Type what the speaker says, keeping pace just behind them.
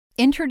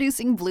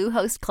Introducing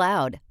Bluehost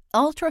Cloud,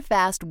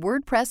 ultra-fast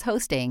WordPress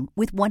hosting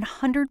with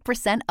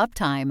 100%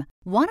 uptime.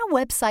 Want a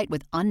website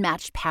with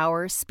unmatched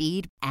power,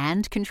 speed,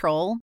 and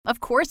control? Of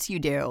course you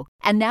do.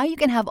 And now you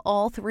can have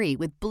all three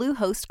with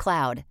Bluehost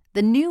Cloud,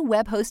 the new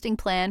web hosting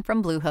plan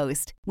from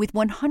Bluehost. With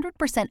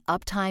 100%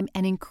 uptime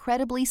and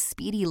incredibly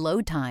speedy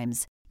load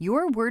times,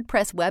 your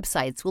WordPress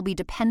websites will be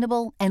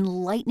dependable and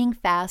lightning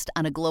fast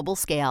on a global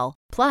scale.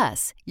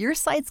 Plus, your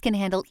sites can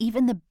handle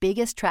even the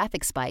biggest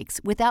traffic spikes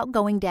without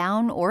going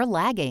down or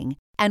lagging.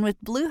 And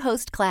with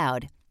Bluehost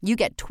Cloud, you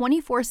get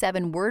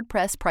 24/7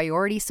 WordPress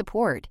priority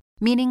support,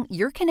 meaning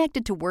you're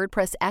connected to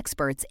WordPress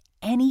experts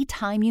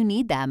anytime you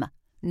need them.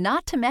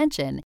 Not to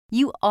mention,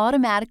 you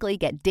automatically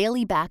get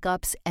daily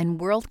backups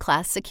and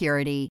world-class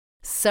security.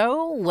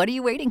 So, what are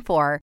you waiting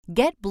for?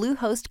 Get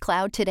Bluehost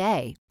Cloud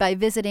today by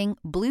visiting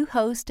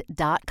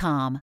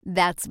Bluehost.com.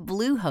 That's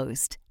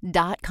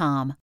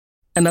Bluehost.com.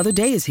 Another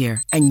day is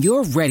here, and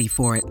you're ready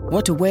for it.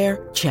 What to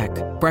wear? Check.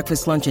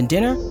 Breakfast, lunch, and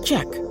dinner?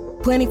 Check.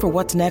 Planning for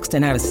what's next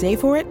and how to save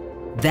for it?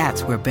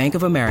 That's where Bank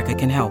of America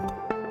can help.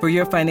 For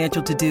your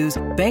financial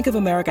to-dos, Bank of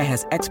America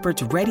has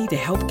experts ready to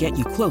help get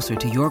you closer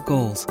to your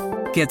goals.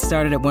 Get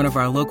started at one of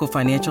our local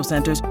financial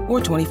centers or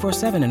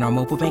 24/7 in our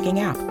mobile banking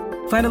app.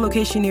 Find a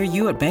location near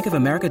you at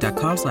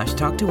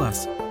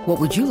bankofamerica.com/talktous. What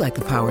would you like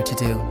the power to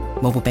do?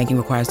 Mobile banking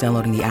requires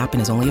downloading the app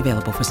and is only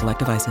available for select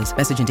devices.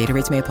 Message and data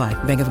rates may apply.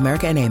 Bank of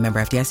America N.A.,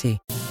 member FDIC.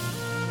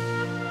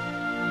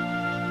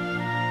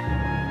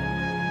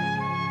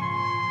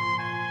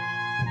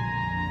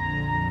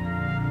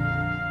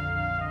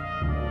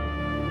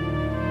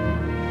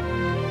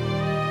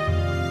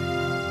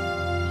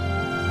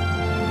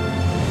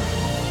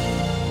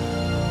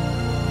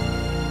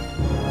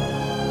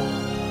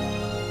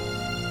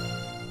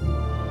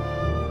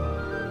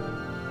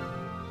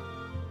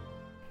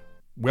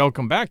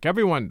 Welcome back,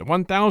 everyone, to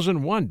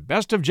 1001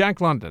 Best of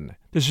Jack London.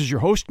 This is your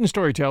host and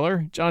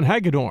storyteller, John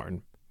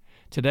Hagedorn.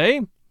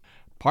 Today,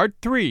 Part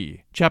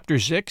 3, Chapter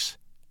 6,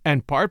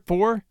 and Part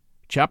 4,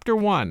 Chapter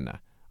 1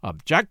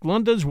 of Jack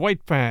London's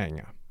White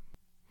Fang.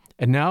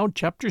 And now,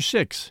 Chapter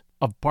 6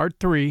 of Part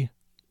 3,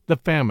 The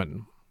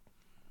Famine.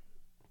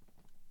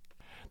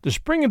 The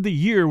spring of the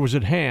year was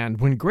at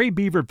hand when Gray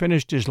Beaver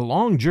finished his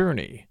long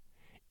journey.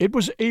 It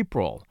was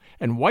April,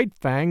 and White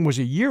Fang was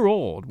a year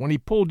old when he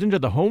pulled into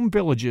the home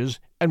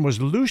villages and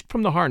was loosed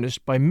from the harness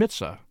by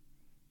Mitza.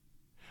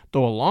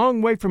 Though a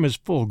long way from his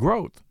full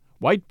growth,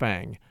 White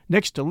Fang,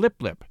 next to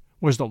Lip Lip,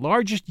 was the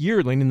largest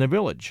yearling in the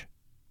village.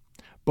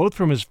 Both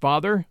from his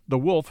father, the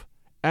wolf,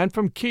 and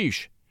from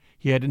Quiche,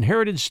 he had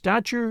inherited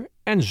stature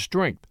and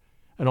strength,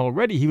 and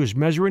already he was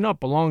measuring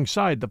up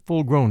alongside the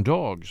full-grown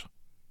dogs.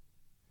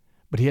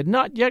 But he had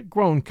not yet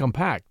grown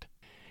compact.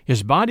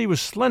 His body was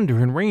slender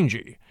and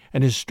rangy,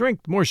 and his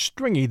strength more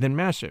stringy than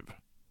massive.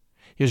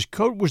 His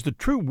coat was the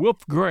true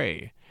wolf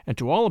gray, and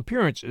to all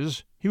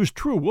appearances he was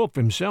true wolf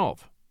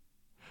himself.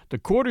 The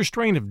quarter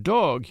strain of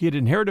dog he had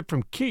inherited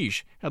from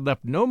Quiche had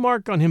left no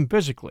mark on him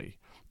physically,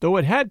 though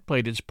it had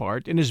played its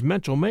part in his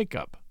mental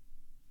makeup.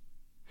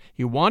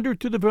 He wandered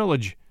through the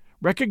village,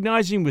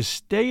 recognizing with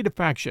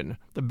stupefaction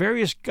the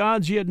various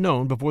gods he had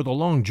known before the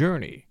long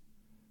journey.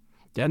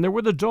 Then there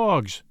were the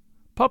dogs,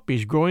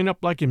 puppies growing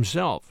up like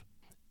himself,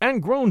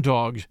 and grown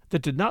dogs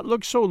that did not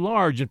look so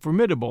large and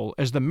formidable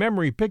as the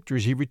memory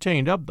pictures he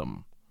retained of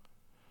them.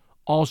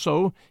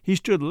 Also, he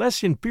stood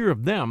less in fear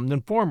of them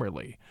than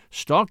formerly,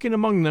 stalking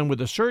among them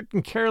with a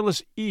certain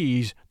careless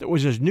ease that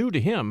was as new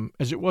to him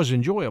as it was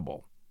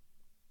enjoyable.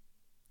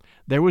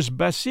 There was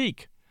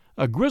Basik,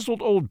 a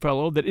grizzled old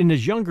fellow that in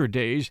his younger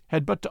days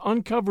had but to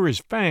uncover his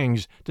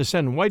fangs to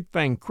send White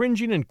Fang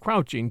cringing and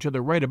crouching to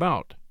the right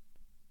about.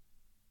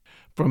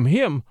 From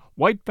him,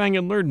 White Fang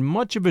had learned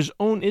much of his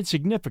own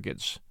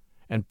insignificance,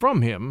 and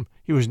from him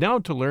he was now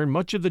to learn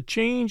much of the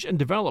change and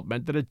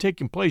development that had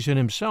taken place in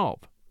himself.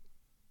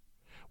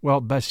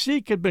 While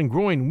Basik had been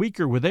growing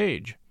weaker with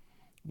age,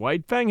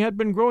 White Fang had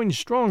been growing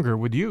stronger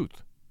with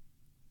youth.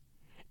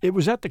 It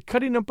was at the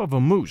cutting up of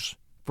a moose,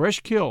 fresh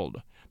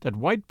killed, that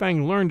White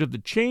Fang learned of the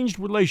changed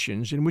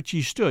relations in which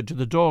he stood to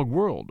the dog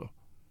world.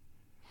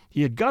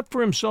 He had got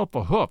for himself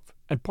a hoof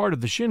and part of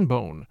the shin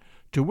bone,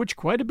 to which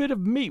quite a bit of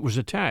meat was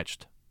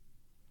attached.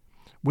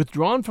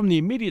 Withdrawn from the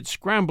immediate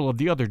scramble of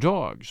the other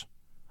dogs,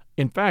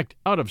 in fact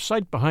out of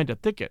sight behind a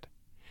thicket,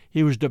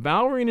 he was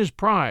devouring his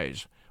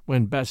prize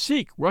when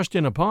Basik rushed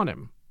in upon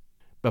him.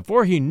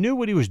 Before he knew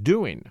what he was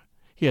doing,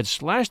 he had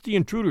slashed the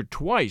intruder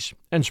twice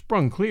and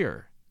sprung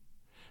clear.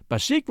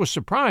 Basik was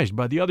surprised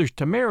by the other's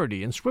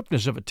temerity and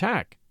swiftness of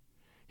attack.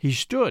 He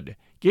stood,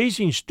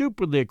 gazing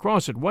stupidly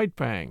across at White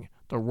Fang,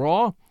 the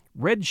raw,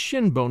 red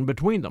shin bone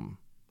between them.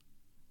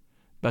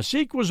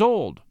 Basik was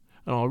old,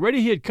 and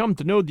already he had come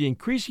to know the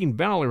increasing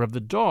valor of the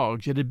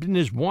dogs it had been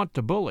his wont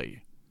to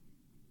bully.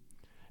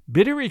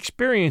 Bitter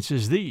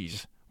experiences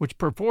these, which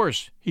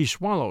perforce he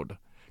swallowed,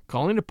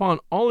 calling upon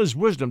all his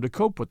wisdom to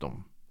cope with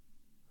them.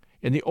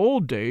 In the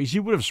old days he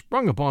would have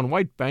sprung upon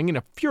White Fang in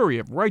a fury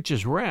of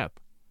righteous wrath,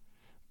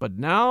 but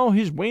now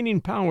his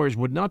waning powers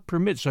would not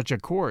permit such a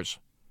course.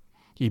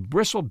 He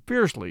bristled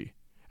fiercely,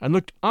 and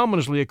looked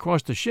ominously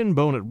across the shin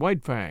bone at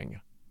White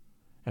Fang.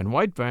 And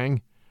White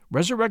Fang,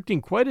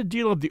 resurrecting quite a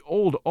deal of the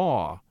old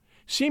awe,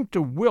 seemed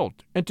to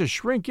wilt and to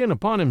shrink in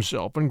upon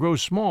himself and grow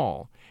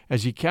small,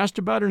 as he cast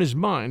about in his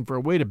mind for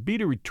a way to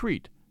beat a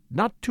retreat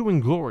not too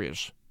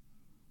inglorious.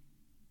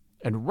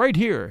 And right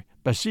here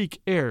Basik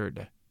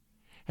erred.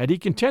 Had he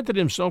contented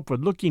himself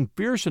with looking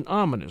fierce and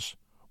ominous,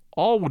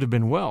 all would have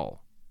been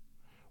well.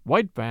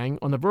 White Fang,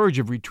 on the verge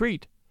of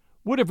retreat,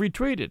 would have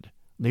retreated,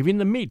 leaving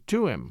the meat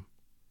to him.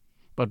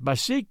 But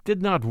Basik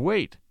did not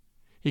wait.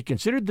 He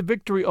considered the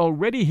victory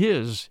already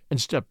his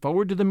and stepped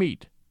forward to the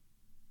meat.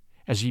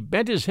 As he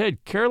bent his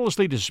head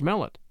carelessly to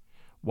smell it,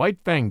 White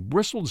Fang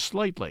bristled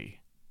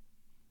slightly.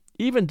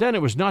 Even then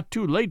it was not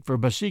too late for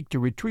Basik to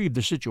retrieve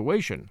the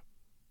situation.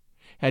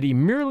 Had he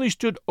merely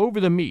stood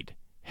over the meat,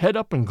 head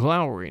up and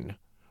glowering,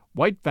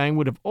 White Fang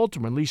would have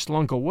ultimately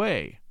slunk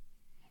away.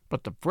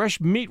 But the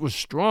fresh meat was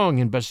strong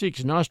in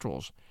Basik's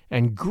nostrils,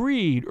 and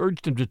greed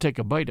urged him to take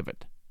a bite of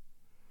it.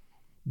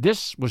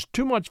 This was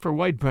too much for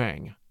White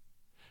Fang.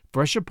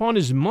 Fresh upon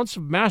his months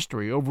of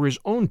mastery over his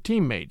own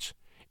teammates,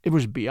 it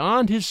was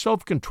beyond his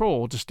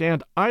self-control to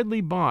stand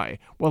idly by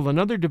while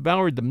another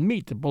devoured the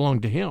meat that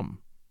belonged to him.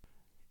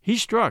 He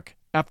struck,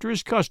 after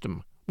his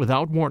custom,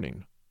 without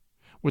warning.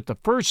 With the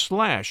first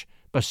slash,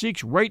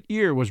 Basik's right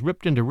ear was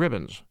ripped into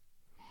ribbons.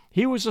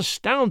 He was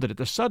astounded at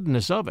the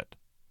suddenness of it.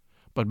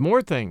 But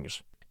more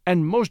things,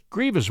 and most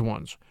grievous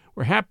ones,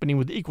 were happening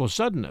with equal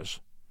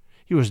suddenness.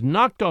 He was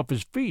knocked off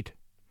his feet.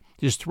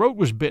 His throat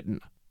was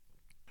bitten.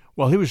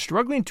 While he was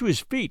struggling to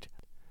his feet,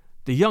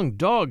 the young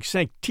dog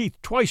sank teeth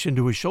twice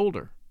into his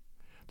shoulder.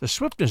 The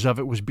swiftness of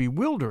it was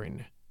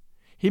bewildering.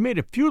 He made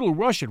a futile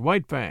rush at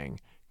White Fang,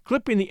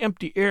 clipping the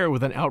empty air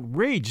with an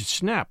outraged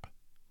snap.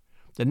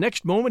 The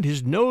next moment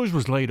his nose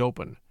was laid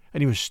open,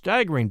 and he was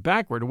staggering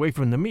backward away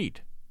from the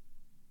meat.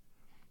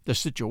 The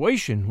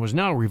situation was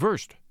now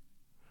reversed.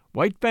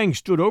 White Fang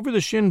stood over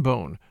the shin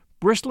bone,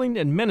 bristling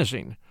and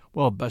menacing,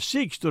 while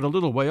Basik stood a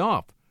little way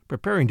off,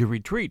 preparing to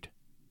retreat.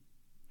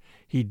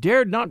 He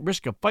dared not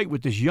risk a fight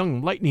with this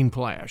young lightning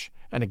flash,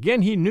 and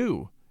again he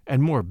knew,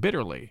 and more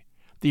bitterly,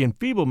 the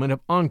enfeeblement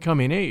of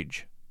oncoming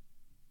age.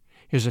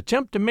 His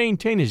attempt to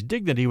maintain his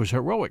dignity was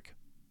heroic.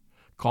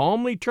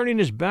 Calmly turning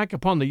his back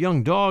upon the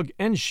young dog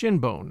and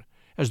shinbone,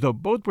 as though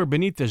both were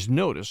beneath his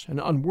notice and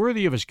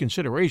unworthy of his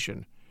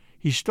consideration,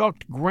 he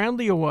stalked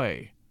grandly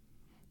away.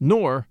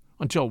 Nor,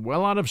 until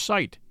well out of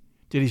sight,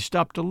 did he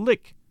stop to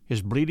lick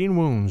his bleeding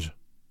wounds.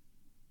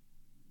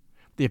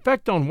 The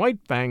effect on White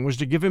Fang was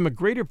to give him a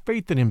greater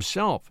faith in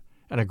himself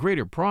and a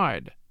greater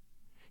pride.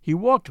 He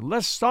walked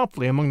less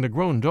softly among the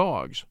grown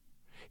dogs.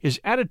 His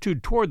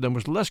attitude toward them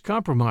was less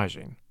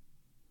compromising.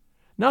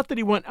 Not that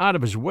he went out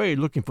of his way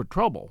looking for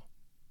trouble.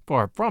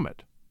 Far from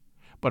it.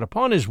 But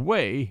upon his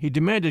way he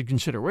demanded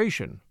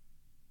consideration.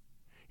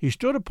 He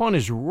stood upon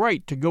his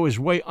right to go his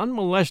way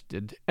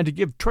unmolested and to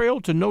give trail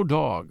to no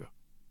dog.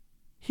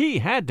 He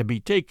had to be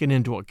taken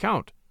into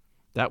account.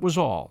 That was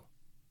all.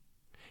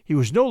 He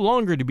was no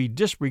longer to be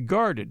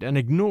disregarded and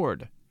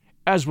ignored,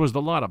 as was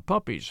the lot of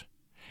puppies,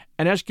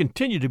 and as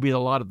continued to be the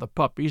lot of the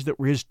puppies that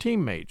were his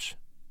teammates.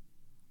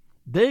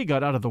 They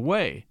got out of the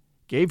way,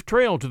 gave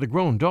trail to the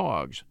grown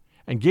dogs,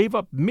 and gave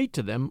up meat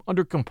to them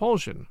under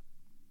compulsion.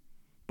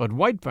 But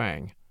White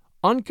Fang,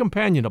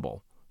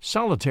 uncompanionable,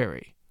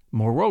 solitary,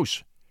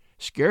 morose,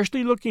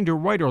 scarcely looking to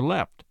right or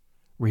left,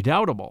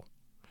 redoubtable,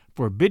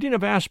 forbidding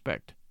of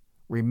aspect,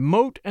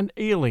 remote and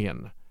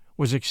alien,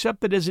 was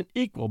accepted as an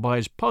equal by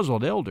his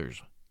puzzled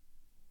elders.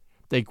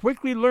 They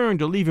quickly learned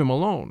to leave him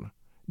alone,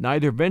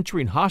 neither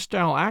venturing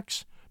hostile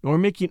acts nor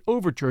making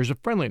overtures of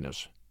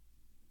friendliness.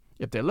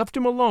 If they left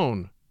him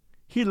alone,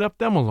 he left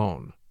them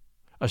alone,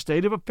 a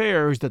state of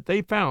affairs that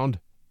they found,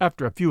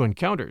 after a few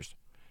encounters,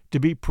 to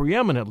be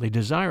preeminently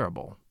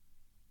desirable.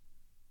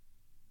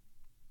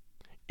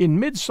 In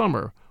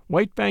midsummer,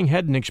 White Fang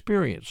had an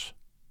experience.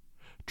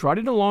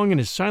 Trotting along in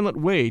his silent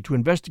way to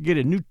investigate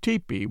a new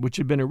tepee which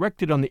had been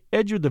erected on the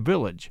edge of the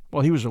village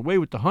while he was away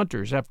with the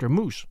hunters after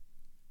moose,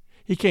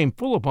 he came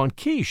full upon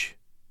Quiche.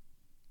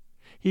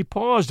 He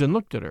paused and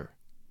looked at her.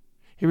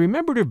 He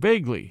remembered her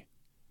vaguely,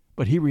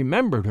 but he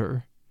remembered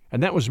her,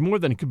 and that was more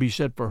than could be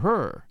said for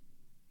her.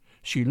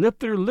 She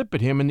lifted her lip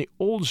at him in the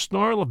old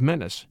snarl of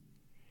menace,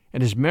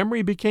 and his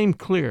memory became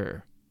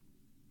clear.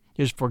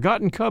 His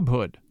forgotten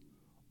cubhood,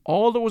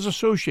 all that was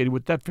associated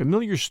with that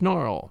familiar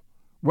snarl,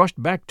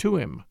 rushed back to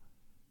him.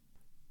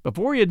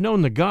 Before he had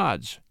known the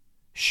gods,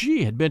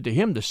 she had been to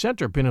him the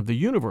center-pin of the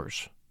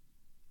universe.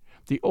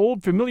 The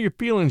old familiar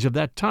feelings of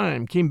that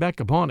time came back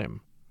upon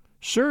him,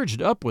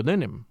 surged up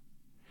within him.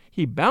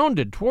 He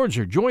bounded towards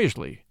her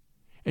joyously,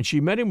 and she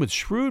met him with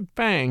shrewd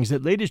fangs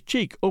that laid his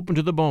cheek open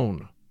to the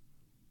bone.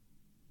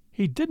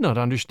 He did not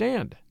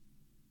understand.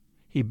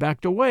 He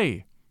backed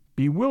away,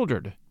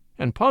 bewildered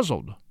and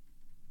puzzled.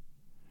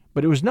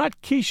 But it was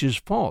not Quiche's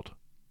fault.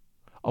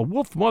 A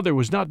wolf mother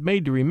was not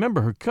made to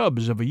remember her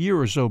cubs of a year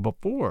or so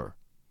before,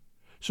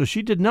 so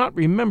she did not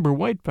remember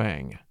White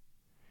Fang.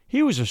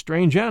 He was a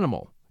strange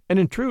animal, an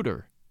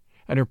intruder,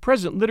 and her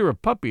present litter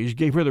of puppies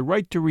gave her the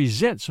right to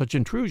resent such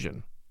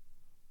intrusion.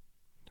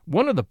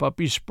 One of the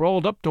puppies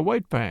sprawled up to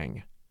White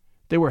Fang.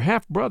 They were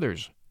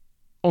half-brothers,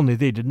 only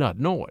they did not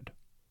know it.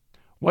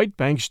 White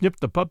Fang sniffed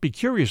the puppy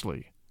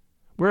curiously,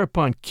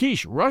 whereupon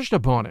Quiche rushed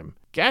upon him,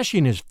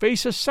 gashing his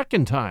face a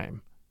second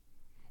time.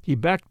 He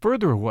backed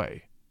further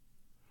away.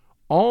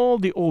 All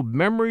the old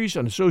memories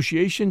and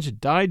associations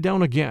died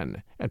down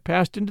again and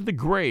passed into the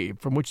grave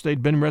from which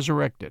they'd been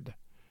resurrected.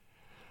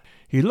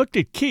 He looked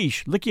at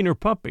Quiche licking her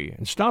puppy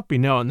and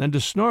stopping now and then to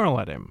snarl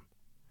at him.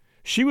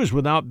 She was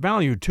without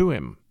value to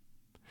him.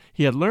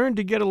 He had learned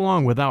to get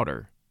along without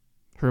her.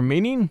 Her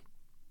meaning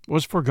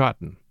was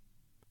forgotten.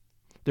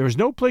 There was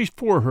no place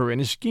for her in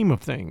his scheme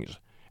of things,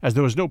 as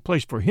there was no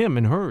place for him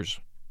in hers.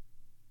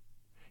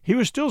 He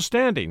was still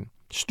standing,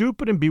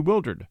 stupid and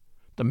bewildered,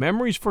 the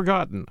memories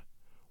forgotten,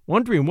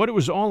 wondering what it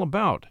was all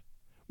about,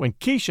 when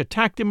Quiche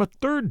attacked him a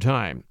third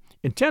time,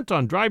 intent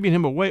on driving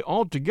him away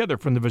altogether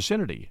from the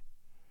vicinity.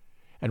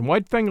 And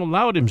White Fang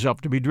allowed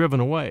himself to be driven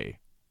away.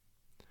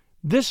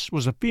 This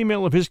was a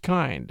female of his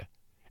kind,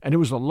 and it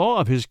was a law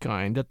of his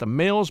kind that the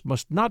males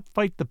must not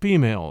fight the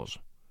females.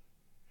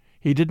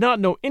 He did not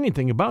know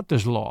anything about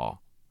this law,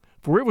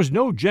 for it was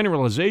no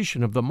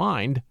generalization of the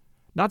mind,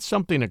 not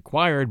something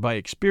acquired by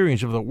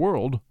experience of the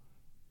world.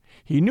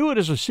 He knew it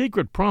as a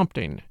secret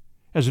prompting,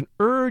 as an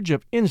urge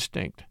of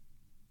instinct,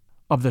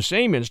 of the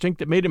same instinct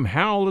that made him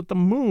howl at the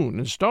moon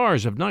and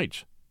stars of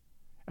nights,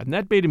 and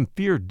that made him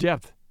fear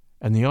death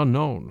and the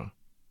unknown.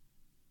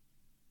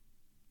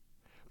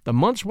 The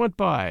months went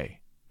by.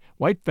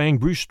 White Fang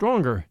grew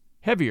stronger,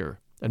 heavier,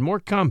 and more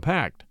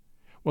compact,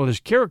 while his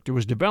character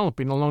was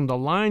developing along the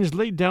lines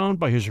laid down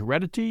by his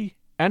heredity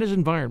and his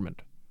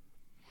environment.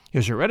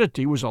 His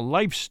heredity was a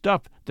life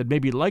stuff that may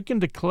be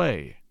likened to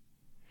clay.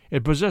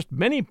 It possessed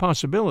many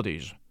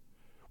possibilities,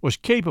 was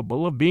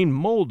capable of being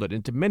molded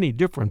into many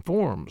different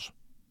forms.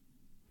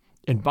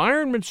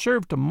 Environment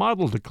served to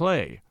model the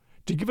clay,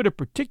 to give it a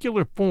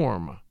particular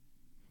form.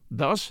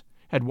 Thus,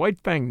 had White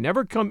Fang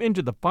never come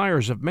into the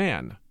fires of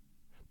man,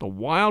 the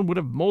wild would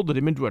have molded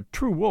him into a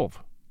true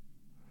wolf.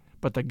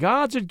 But the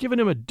gods had given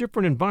him a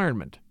different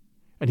environment,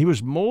 and he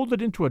was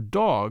molded into a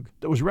dog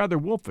that was rather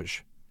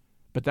wolfish.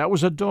 But that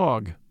was a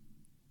dog,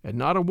 and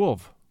not a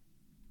wolf.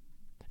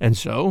 And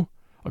so,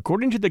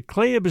 according to the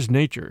clay of his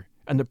nature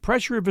and the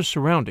pressure of his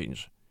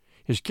surroundings,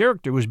 his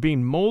character was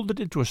being molded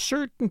into a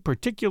certain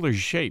particular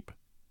shape.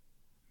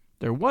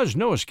 There was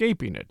no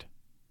escaping it.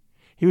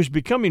 He was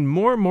becoming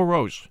more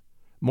morose,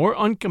 more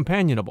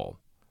uncompanionable,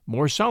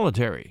 more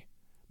solitary,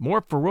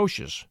 more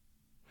ferocious,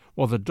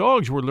 while the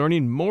dogs were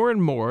learning more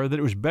and more that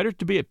it was better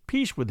to be at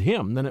peace with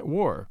him than at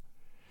war,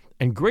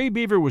 and Gray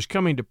Beaver was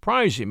coming to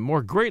prize him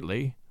more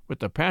greatly with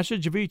the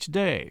passage of each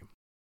day.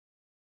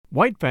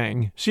 White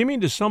Fang,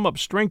 seeming to sum up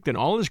strength in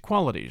all his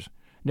qualities,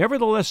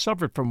 nevertheless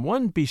suffered from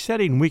one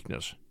besetting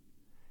weakness.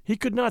 He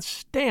could not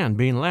stand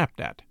being laughed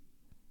at.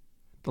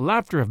 The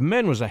laughter of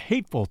men was a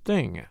hateful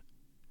thing.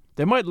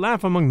 They might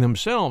laugh among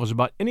themselves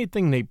about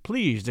anything they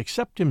pleased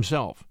except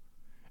himself,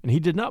 and he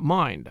did not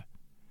mind.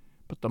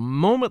 But the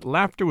moment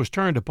laughter was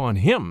turned upon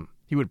him,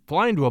 he would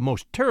fly into a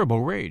most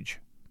terrible rage.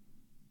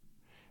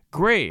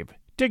 Grave,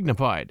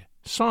 dignified,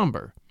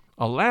 somber,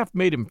 a laugh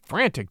made him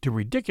frantic to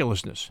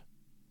ridiculousness.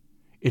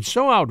 It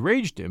so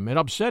outraged him and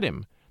upset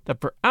him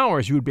that for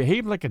hours he would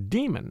behave like a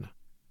demon.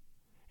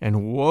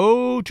 And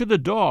woe to the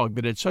dog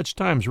that at such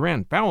times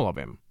ran foul of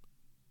him.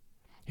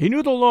 He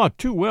knew the law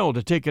too well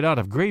to take it out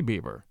of Gray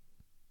Beaver.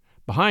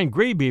 Behind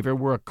Gray Beaver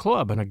were a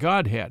club and a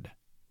godhead.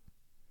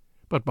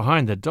 But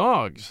behind the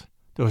dogs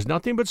there was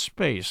nothing but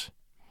space,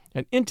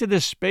 and into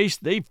this space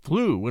they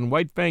flew when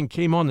White Fang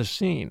came on the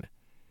scene,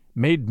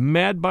 made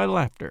mad by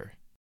laughter.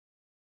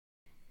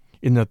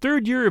 In the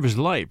 3rd year of his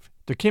life,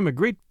 there came a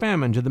great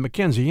famine to the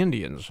Mackenzie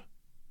Indians.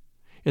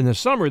 In the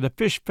summer the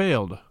fish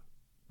failed.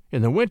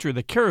 In the winter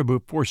the caribou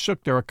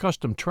forsook their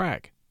accustomed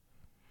track.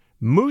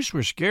 Moose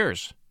were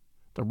scarce.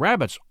 The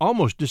rabbits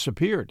almost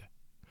disappeared.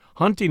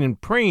 Hunting and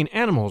preying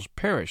animals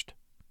perished.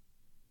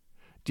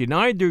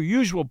 Denied their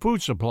usual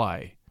food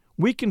supply,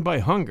 weakened by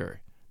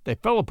hunger, they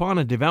fell upon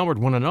and devoured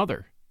one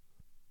another.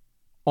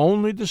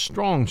 Only the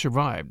strong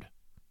survived.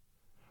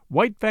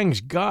 White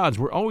Fang's gods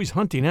were always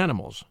hunting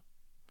animals.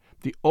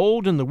 The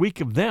old and the weak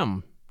of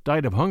them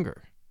died of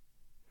hunger.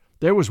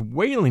 There was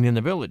wailing in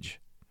the village,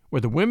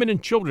 where the women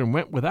and children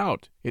went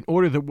without, in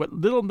order that what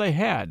little they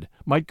had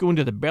might go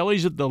into the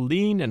bellies of the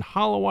lean and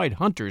hollow-eyed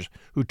hunters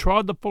who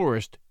trod the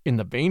forest in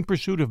the vain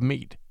pursuit of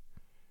meat.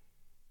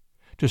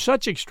 To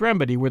such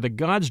extremity were the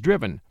gods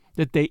driven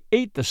that they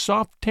ate the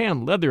soft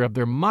tan leather of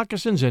their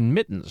moccasins and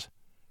mittens,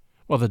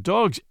 while the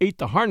dogs ate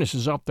the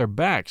harnesses off their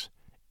backs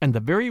and the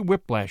very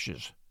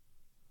whiplashes.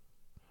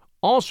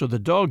 Also the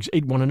dogs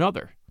ate one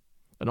another,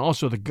 and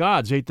also the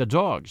gods ate the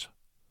dogs.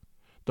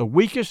 The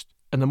weakest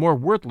and the more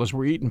worthless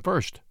were eaten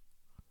first.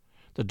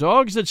 The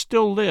dogs that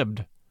still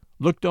lived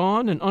looked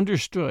on and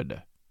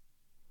understood.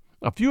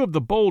 A few of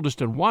the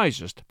boldest and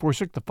wisest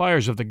forsook the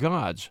fires of the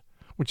gods,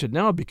 which had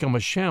now become a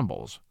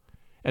shambles,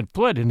 and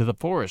fled into the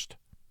forest,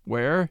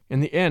 where, in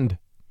the end,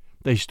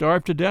 they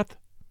starved to death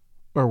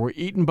or were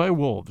eaten by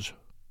wolves.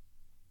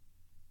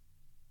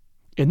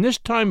 In this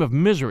time of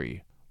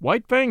misery,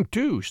 White Fang,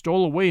 too,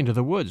 stole away into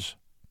the woods.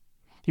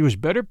 He was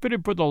better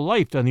fitted for the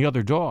life than the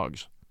other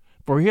dogs,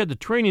 for he had the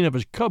training of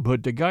his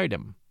cubhood to guide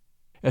him.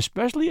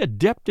 Especially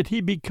adept did he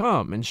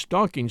become in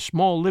stalking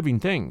small living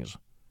things.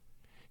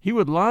 He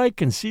would lie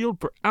concealed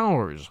for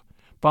hours,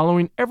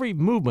 following every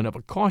movement of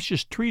a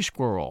cautious tree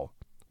squirrel,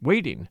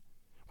 waiting,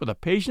 with a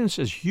patience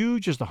as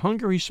huge as the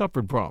hunger he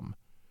suffered from,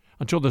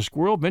 until the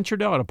squirrel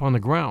ventured out upon the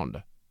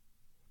ground.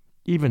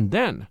 Even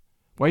then,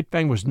 White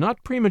Fang was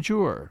not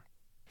premature.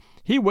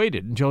 He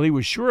waited until he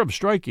was sure of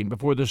striking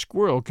before the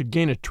squirrel could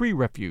gain a tree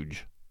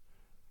refuge.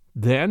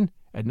 Then,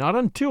 and not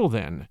until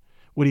then,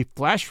 would he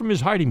flash from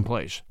his hiding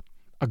place,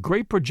 a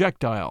great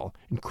projectile,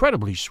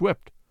 incredibly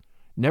swift,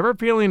 never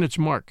failing its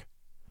mark,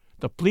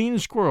 the fleeing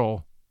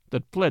squirrel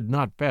that fled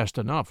not fast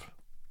enough.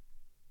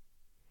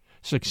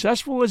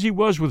 Successful as he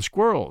was with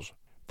squirrels,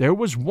 there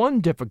was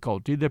one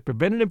difficulty that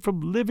prevented him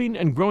from living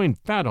and growing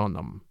fat on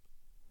them.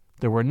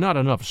 There were not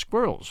enough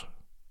squirrels.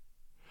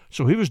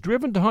 So he was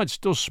driven to hunt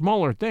still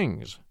smaller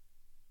things.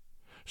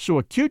 So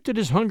acute did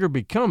his hunger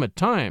become at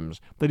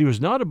times that he was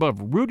not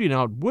above rooting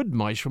out wood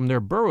mice from their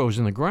burrows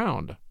in the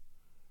ground.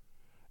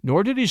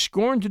 Nor did he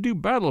scorn to do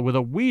battle with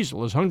a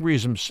weasel as hungry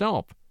as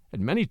himself,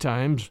 and many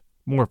times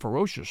more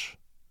ferocious.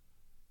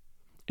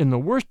 In the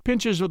worst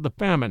pinches of the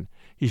famine,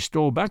 he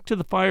stole back to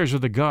the fires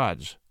of the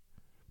gods.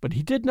 But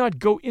he did not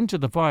go into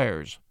the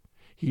fires.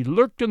 He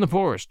lurked in the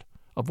forest,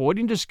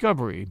 avoiding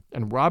discovery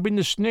and robbing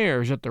the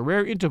snares at the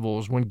rare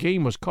intervals when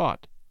game was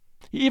caught.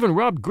 He even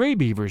robbed Gray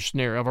Beaver's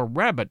snare of a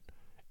rabbit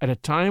at a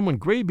time when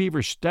Gray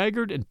Beaver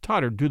staggered and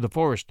tottered through the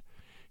forest,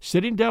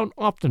 sitting down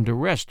often to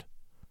rest,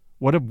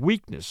 what of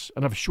weakness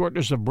and of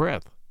shortness of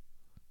breath.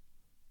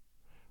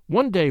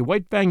 One day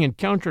White Fang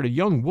encountered a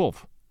young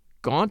wolf,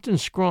 gaunt and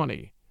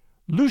scrawny,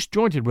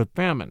 loose-jointed with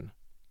famine.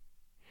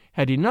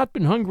 Had he not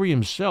been hungry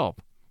himself,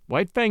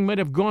 White Fang might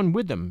have gone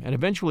with him and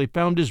eventually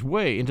found his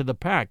way into the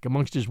pack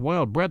amongst his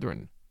wild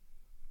brethren.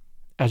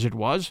 As it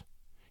was,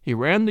 he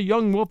ran the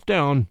young wolf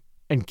down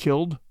and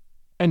killed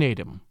and ate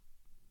him.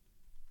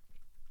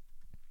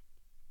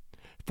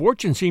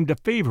 Fortune seemed to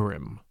favor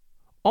him.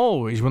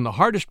 Always, when the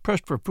hardest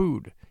pressed for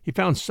food, he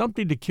found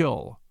something to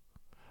kill.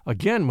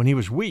 Again, when he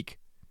was weak,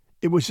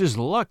 it was his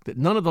luck that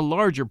none of the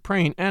larger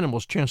preying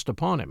animals chanced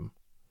upon him.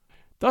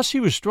 Thus he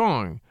was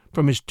strong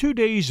from his 2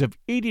 days of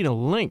eating a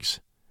lynx,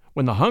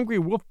 when the hungry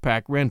wolf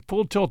pack ran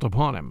full tilt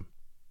upon him.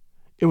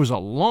 It was a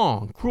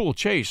long, cruel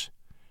chase,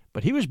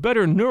 but he was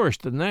better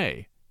nourished than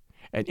they,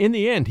 and in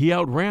the end he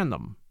outran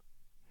them.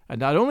 And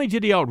not only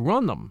did he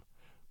outrun them,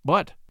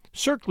 but,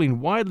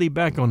 circling widely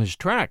back on his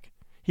track,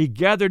 he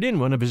gathered in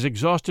one of his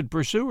exhausted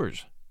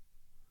pursuers.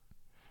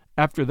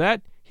 After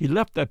that, he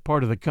left that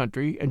part of the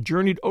country and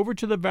journeyed over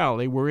to the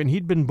valley wherein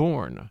he'd been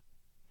born.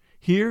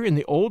 Here, in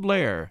the old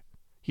lair,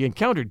 he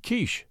encountered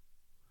Quiche.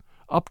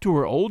 Up to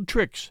her old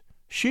tricks,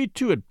 she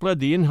too had fled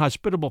the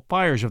inhospitable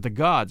fires of the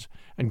gods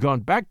and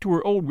gone back to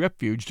her old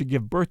refuge to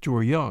give birth to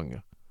her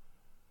young.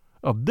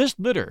 Of this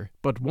litter,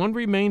 but one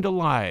remained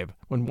alive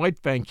when White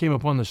Fang came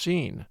upon the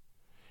scene,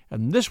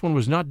 and this one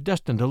was not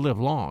destined to live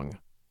long.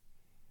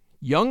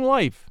 Young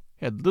life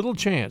had little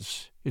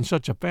chance in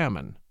such a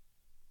famine.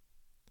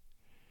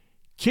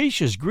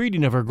 Quiche's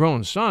greeting of her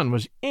grown son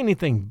was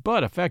anything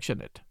but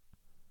affectionate.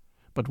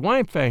 But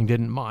White Fang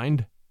didn't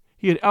mind.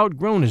 He had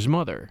outgrown his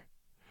mother.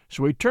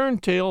 So he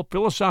turned tail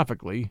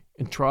philosophically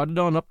and trotted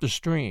on up the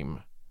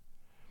stream.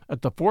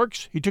 At the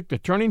forks he took the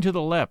turning to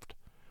the left,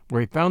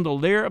 where he found the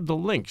lair of the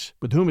lynx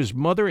with whom his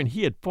mother and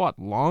he had fought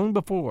long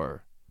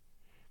before.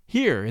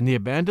 Here, in the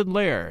abandoned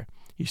lair,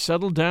 he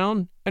settled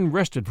down and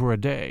rested for a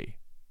day.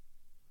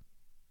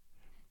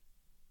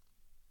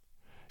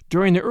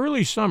 During the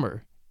early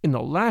summer, in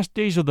the last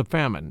days of the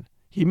famine,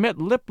 he met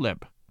Lip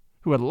Lip,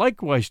 who had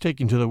likewise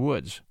taken to the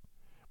woods,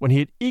 when he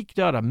had eked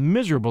out a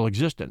miserable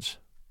existence.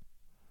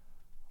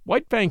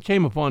 White Fang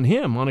came upon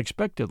him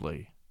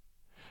unexpectedly.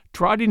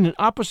 Trotting in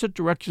opposite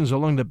directions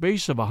along the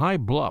base of a high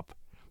bluff,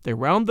 they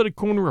rounded a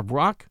corner of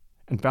rock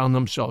and found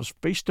themselves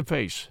face to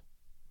face.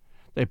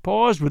 They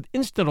paused with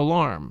instant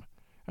alarm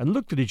and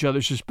looked at each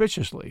other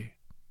suspiciously.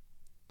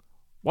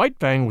 White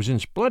Fang was in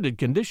splendid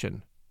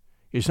condition.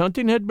 His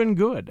hunting had been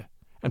good,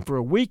 and for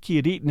a week he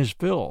had eaten his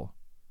fill.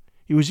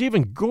 He was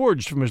even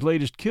gorged from his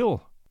latest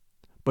kill.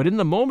 But in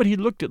the moment he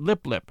looked at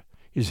Lip Lip,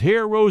 his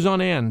hair rose on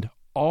end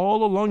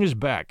all along his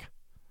back.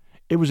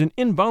 It was an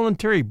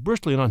involuntary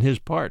bristling on his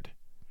part.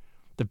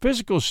 The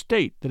physical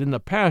state that in the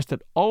past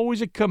had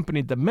always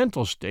accompanied the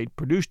mental state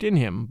produced in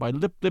him by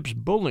Lip Lip's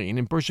bullying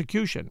and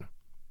persecution.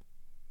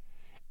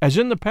 As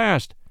in the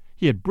past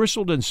he had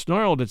bristled and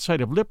snarled at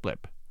sight of Lip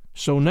Lip,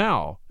 so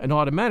now, and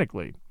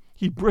automatically,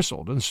 he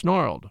bristled and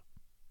snarled.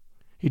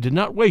 He did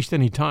not waste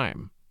any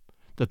time.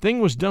 The thing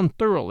was done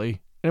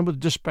thoroughly and with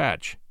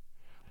dispatch.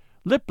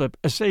 Lip Lip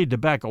essayed to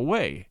back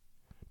away,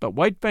 but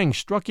White Fang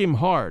struck him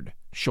hard,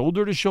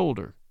 shoulder to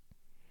shoulder.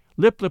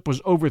 Lip Lip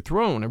was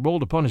overthrown and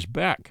rolled upon his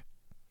back.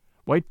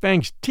 White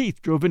Fang's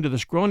teeth drove into the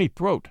scrawny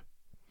throat.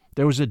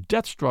 There was a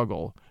death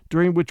struggle,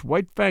 during which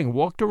White Fang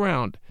walked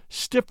around,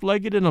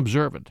 stiff-legged and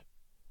observant.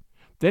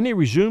 Then he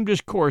resumed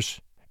his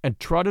course and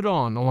trotted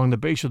on along the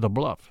base of the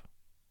bluff.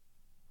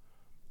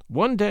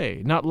 One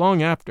day, not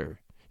long after,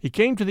 he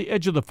came to the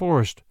edge of the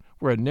forest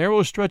where a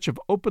narrow stretch of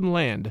open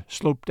land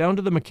sloped down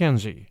to the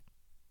Mackenzie.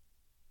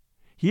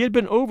 He had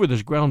been over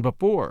this ground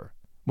before,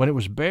 when it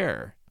was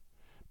bare,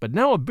 but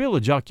now a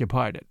village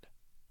occupied it.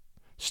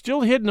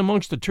 Still hidden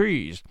amongst the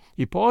trees,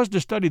 he paused to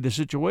study the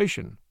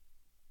situation.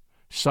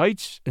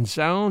 Sights and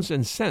sounds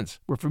and scents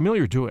were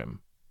familiar to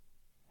him.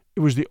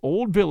 It was the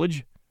old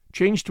village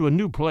changed to a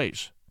new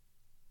place.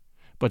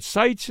 But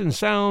sights and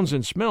sounds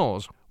and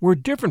smells were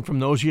different from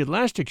those he had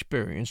last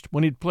experienced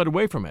when he had fled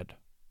away from it.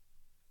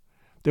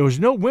 There was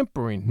no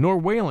whimpering nor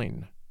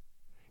wailing.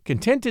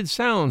 Contented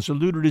sounds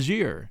eluded his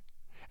ear,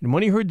 and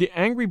when he heard the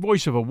angry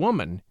voice of a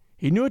woman,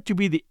 he knew it to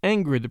be the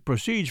anger that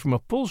proceeds from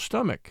a full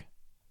stomach.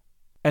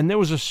 And there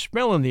was a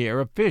smell in the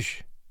air of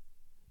fish.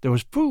 There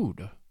was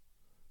food.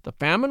 The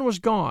famine was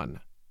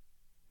gone.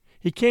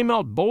 He came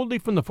out boldly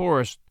from the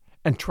forest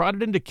and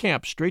trotted into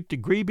camp straight to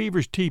Gray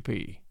Beaver's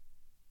tepee.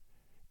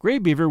 Gray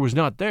Beaver was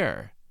not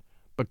there,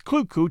 but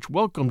Kloo-Kooch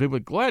welcomed him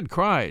with glad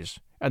cries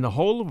and the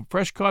whole of a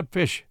fresh-caught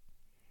fish,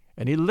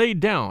 and he laid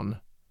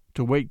down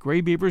to wait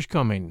Gray Beaver's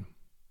coming.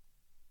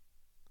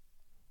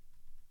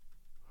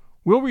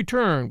 We'll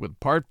return with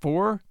Part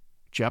 4,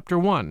 Chapter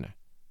 1,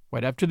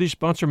 right after these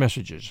sponsor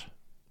messages.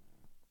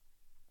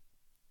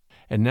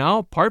 And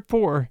now, Part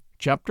 4,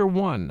 Chapter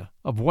 1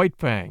 of White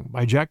Fang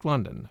by Jack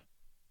London.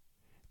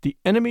 The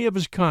Enemy of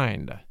His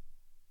Kind.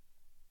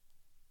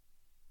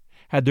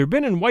 Had there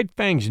been in White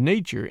Fang's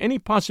nature any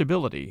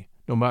possibility,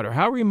 no matter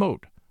how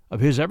remote, of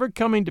his ever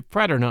coming to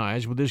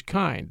fraternize with his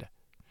kind,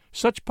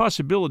 such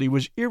possibility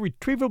was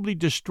irretrievably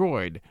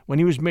destroyed when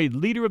he was made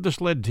leader of the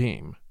sled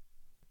team.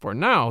 For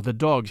now the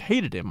dogs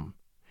hated him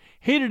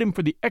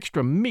for the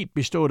extra meat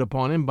bestowed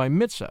upon him by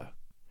Mitsa,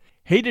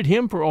 hated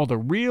him for all the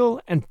real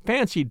and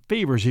fancied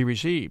favors he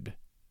received,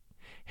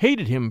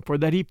 hated him for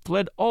that he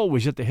fled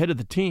always at the head of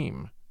the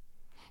team,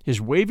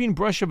 his waving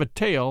brush of a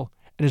tail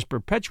and his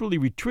perpetually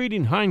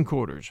retreating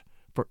hindquarters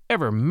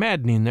forever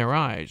maddening their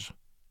eyes.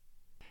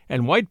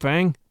 And White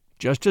Fang,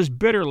 just as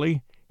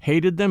bitterly,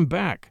 hated them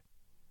back.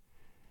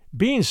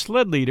 Being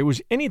sled leader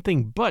was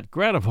anything but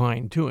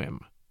gratifying to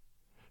him.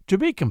 To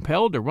be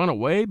compelled to run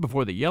away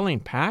before the yelling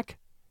pack,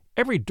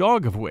 every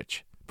dog of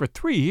which, for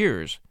 3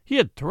 years, he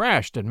had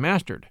thrashed and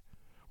mastered,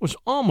 was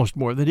almost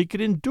more than he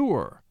could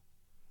endure.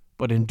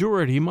 But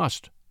endure it he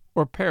must,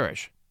 or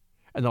perish,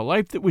 and the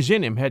life that was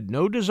in him had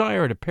no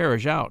desire to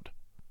perish out.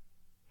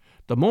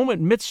 The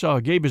moment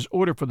Mitsa gave his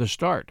order for the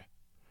start,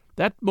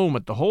 that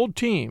moment the whole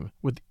team,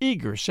 with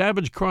eager,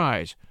 savage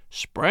cries,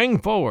 sprang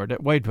forward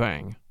at White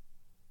Fang.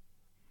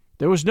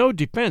 There was no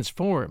defense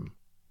for him.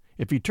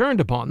 If he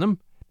turned upon them,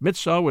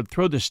 Mitsa would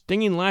throw the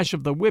stinging lash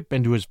of the whip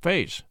into his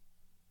face.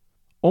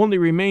 Only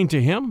remained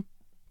to him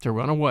to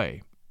run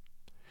away.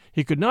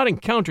 He could not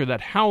encounter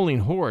that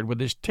howling horde with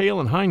his tail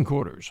and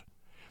hindquarters.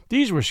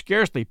 These were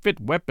scarcely fit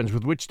weapons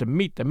with which to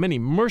meet the many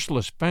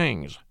merciless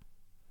fangs.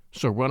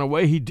 So run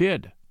away he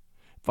did,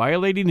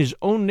 violating his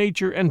own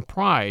nature and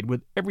pride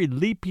with every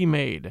leap he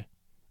made,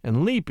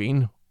 and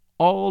leaping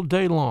all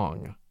day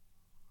long.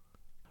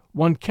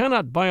 One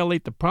cannot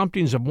violate the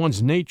promptings of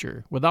one's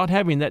nature without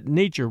having that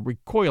nature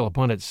recoil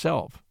upon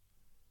itself.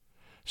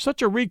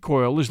 Such a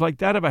recoil is like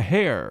that of a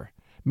hair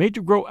made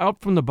to grow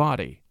out from the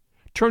body,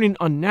 turning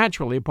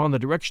unnaturally upon the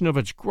direction of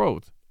its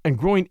growth and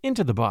growing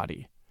into the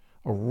body,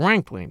 a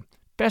rankling,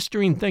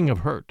 festering thing of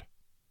hurt.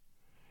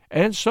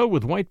 And so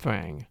with White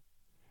Fang.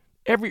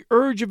 Every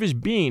urge of his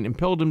being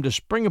impelled him to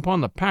spring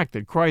upon the pack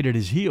that cried at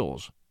his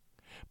heels.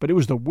 But it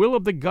was the will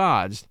of the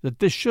gods that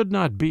this should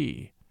not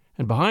be,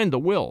 and behind the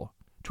will,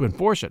 to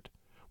enforce it,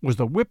 was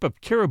the whip of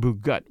caribou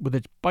gut with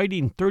its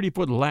biting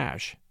 30-foot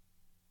lash.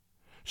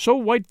 So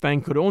White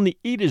Fang could only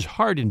eat his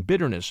heart in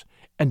bitterness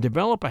and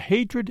develop a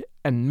hatred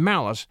and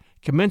malice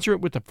commensurate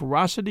with the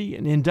ferocity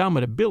and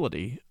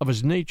indomitability of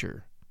his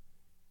nature.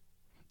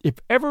 If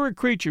ever a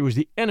creature was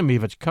the enemy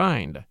of its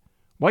kind,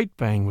 White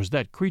Fang was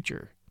that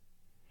creature.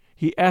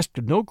 He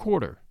asked no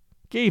quarter,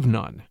 gave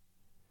none.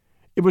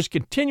 It was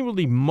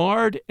continually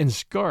marred and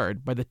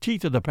scarred by the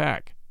teeth of the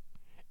pack,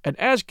 and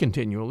as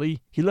continually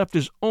he left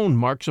his own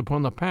marks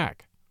upon the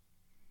pack.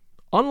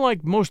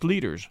 Unlike most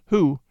leaders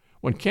who,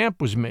 when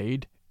camp was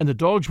made and the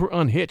dogs were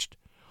unhitched,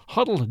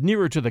 huddled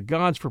nearer to the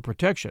gods for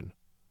protection,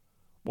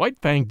 White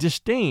Fang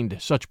disdained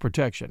such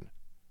protection.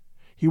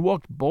 He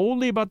walked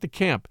boldly about the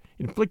camp,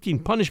 inflicting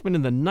punishment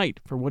in the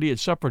night for what he had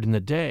suffered in the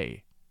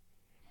day.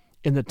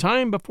 In the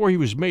time before he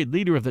was made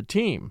leader of the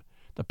team,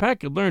 the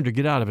pack had learned to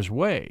get out of his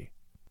way.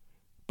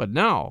 But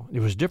now it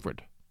was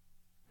different.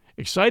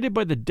 Excited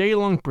by the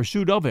day-long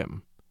pursuit of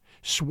him,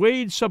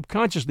 swayed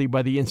subconsciously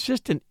by the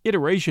insistent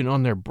iteration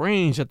on their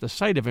brains at the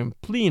sight of him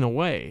fleeing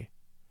away,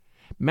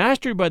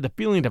 mastered by the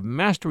feeling of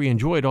mastery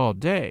enjoyed all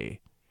day,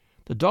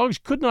 the dogs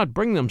could not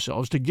bring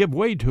themselves to give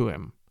way to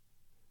him.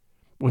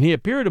 When he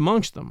appeared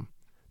amongst them,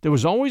 there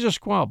was always a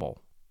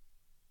squabble.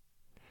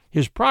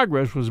 His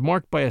progress was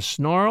marked by a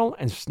snarl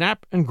and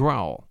snap and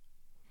growl.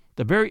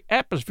 The very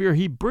atmosphere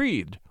he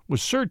breathed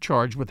was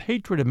surcharged with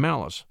hatred and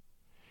malice,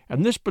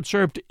 and this but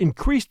served to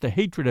increase the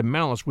hatred and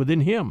malice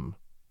within him.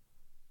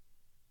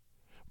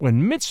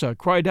 When Mitsa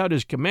cried out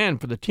his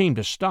command for the team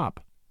to stop,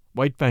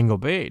 White Fang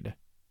obeyed.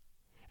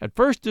 At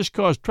first this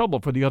caused trouble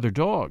for the other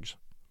dogs.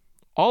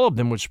 All of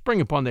them would spring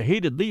upon the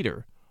hated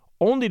leader,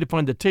 only to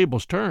find the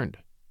tables turned.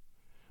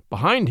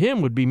 Behind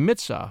him would be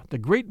Mitsa, the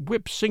great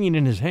whip singing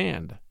in his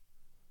hand.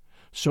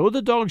 So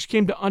the dogs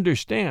came to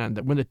understand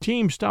that when the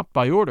team stopped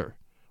by order,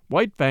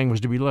 White Fang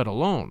was to be let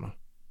alone.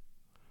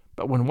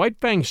 But when White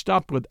Fang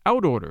stopped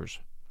without orders,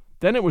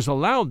 then it was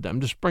allowed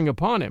them to spring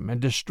upon him and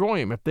destroy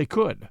him if they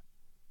could.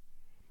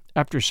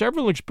 After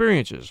several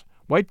experiences,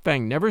 White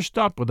Fang never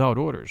stopped without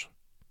orders.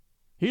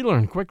 He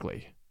learned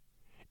quickly.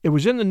 It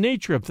was in the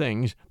nature of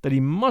things that he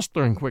must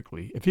learn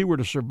quickly if he were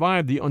to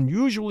survive the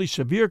unusually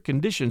severe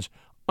conditions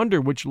under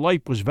which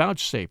life was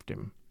vouchsafed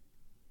him.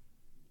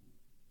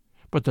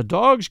 But the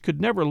dogs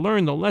could never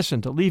learn the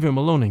lesson to leave him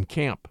alone in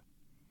camp.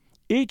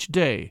 Each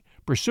day,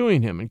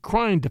 pursuing him and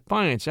crying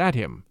defiance at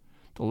him,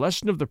 the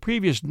lesson of the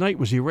previous night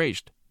was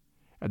erased,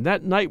 and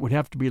that night would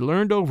have to be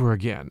learned over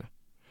again,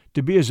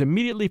 to be as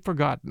immediately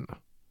forgotten.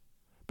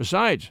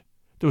 Besides,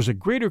 there was a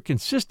greater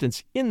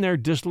consistence in their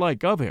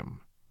dislike of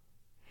him.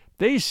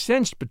 They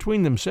sensed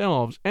between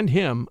themselves and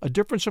him a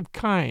difference of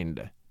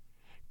kind,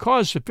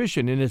 cause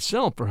sufficient in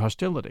itself for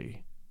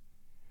hostility.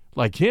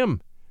 Like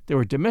him, they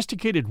were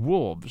domesticated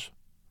wolves,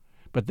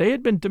 but they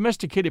had been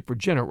domesticated for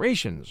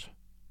generations.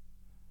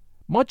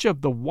 Much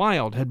of the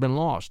wild had been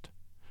lost,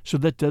 so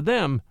that to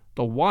them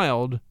the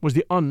wild was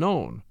the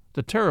unknown,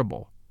 the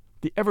terrible,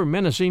 the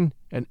ever-menacing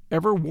and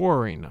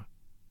ever-warring.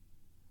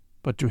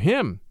 But to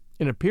him,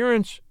 in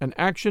appearance and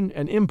action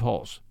and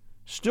impulse,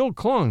 still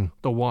clung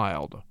the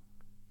wild.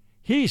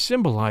 He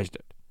symbolized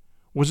it,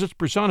 was its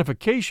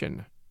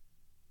personification,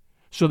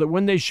 so that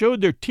when they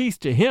showed their teeth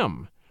to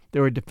him, they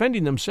were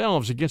defending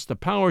themselves against the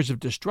powers of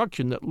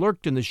destruction that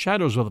lurked in the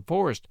shadows of the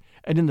forest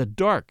and in the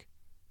dark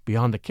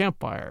beyond the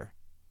campfire.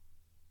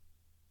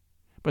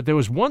 But there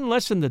was one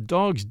lesson the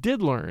dogs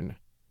did learn,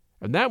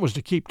 and that was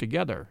to keep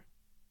together.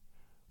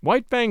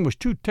 White Fang was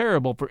too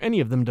terrible for any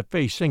of them to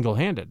face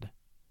single-handed.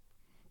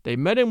 They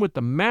met him with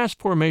the mass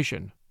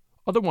formation,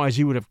 otherwise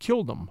he would have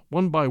killed them,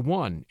 one by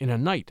one, in a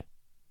night.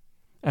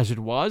 As it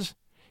was,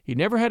 he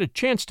never had a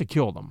chance to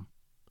kill them.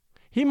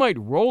 He might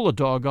roll a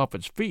dog off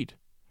its feet,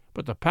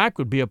 but the pack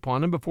would be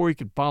upon him before he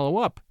could follow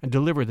up and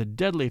deliver the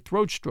deadly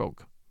throat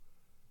stroke.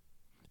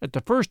 At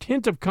the first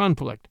hint of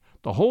conflict,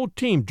 the whole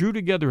team drew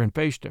together and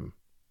faced him.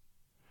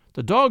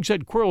 The dogs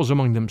had quarrels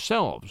among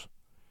themselves,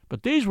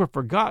 but these were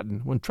forgotten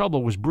when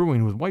trouble was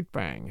brewing with White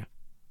Fang.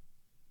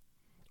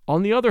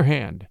 On the other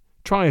hand,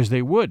 try as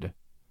they would,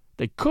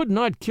 they could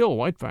not kill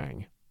White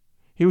Fang.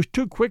 He was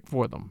too quick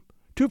for them,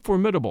 too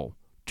formidable,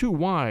 too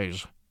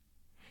wise.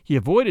 He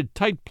avoided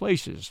tight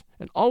places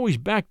and always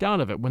backed out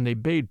of it when they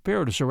bade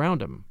fair to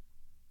surround him.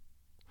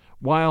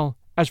 While,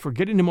 as for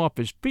getting him off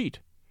his feet,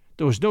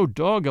 there was no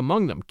dog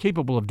among them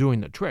capable of doing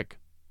the trick.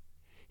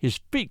 His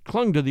feet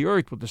clung to the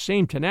earth with the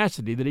same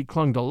tenacity that he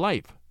clung to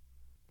life.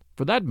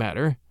 For that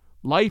matter,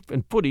 life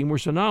and footing were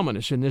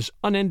synonymous in this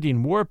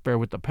unending warfare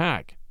with the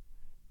pack,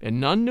 and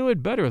none knew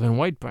it better than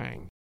White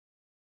Fang.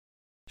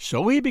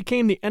 So he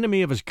became the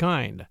enemy of his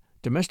kind,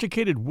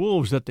 domesticated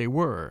wolves that they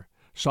were,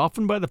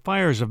 softened by the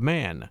fires of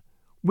man,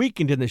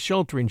 weakened in the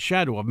sheltering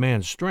shadow of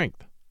man's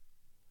strength.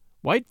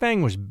 White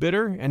Fang was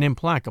bitter and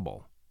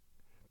implacable.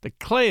 The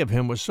clay of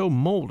him was so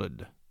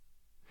molded.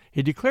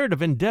 He declared a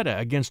vendetta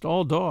against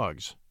all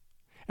dogs,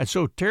 and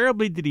so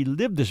terribly did he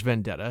live this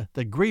vendetta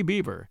that Gray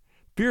Beaver,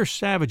 fierce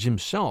savage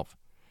himself,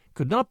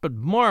 could not but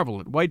marvel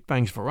at White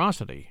Fang's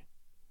ferocity.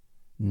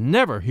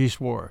 Never, he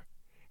swore,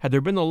 had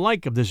there been the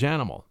like of this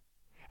animal,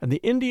 and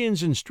the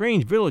Indians in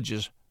strange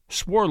villages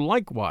swore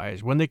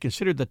likewise when they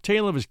considered the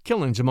tale of his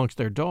killings amongst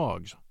their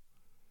dogs.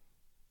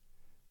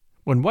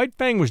 When White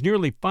Fang was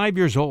nearly 5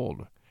 years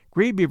old,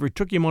 Gray Beaver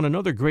took him on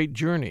another great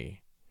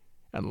journey,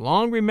 and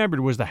long remembered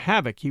was the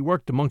havoc he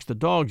worked amongst the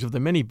dogs of the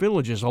many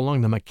villages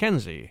along the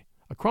Mackenzie,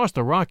 across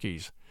the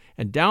Rockies,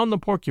 and down the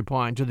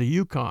Porcupine to the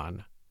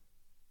Yukon.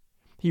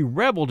 He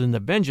reveled in the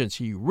vengeance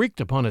he wreaked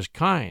upon his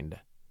kind.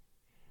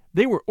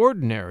 They were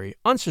ordinary,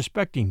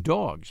 unsuspecting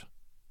dogs.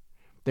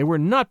 They were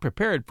not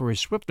prepared for his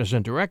swiftness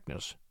and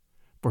directness,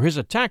 for his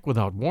attack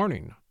without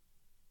warning.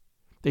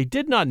 They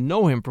did not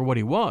know him for what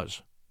he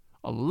was,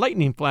 a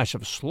lightning flash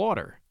of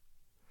slaughter.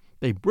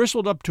 They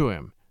bristled up to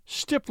him,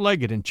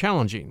 stiff-legged and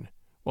challenging,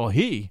 while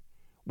he,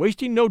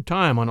 wasting no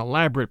time on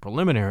elaborate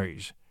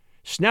preliminaries,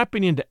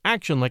 snapping into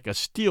action like a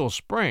steel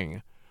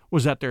spring,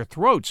 was at their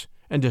throats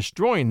and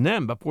destroying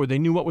them before they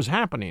knew what was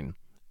happening,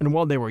 and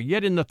while they were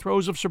yet in the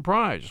throes of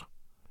surprise.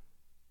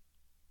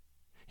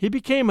 He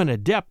became an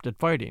adept at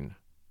fighting.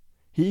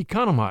 He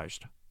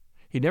economized.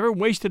 He never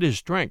wasted his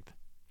strength,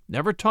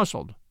 never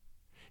tussled.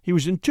 He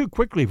was in too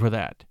quickly for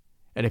that,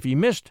 and if he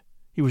missed,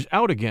 he was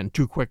out again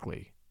too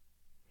quickly.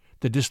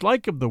 The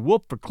dislike of the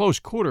wolf for close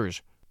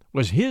quarters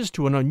was his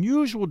to an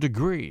unusual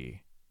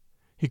degree.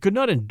 He could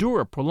not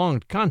endure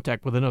prolonged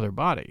contact with another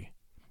body.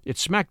 It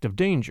smacked of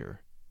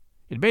danger.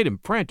 It made him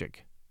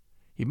frantic.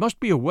 He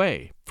must be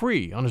away,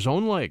 free, on his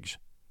own legs,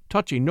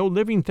 touching no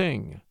living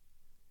thing.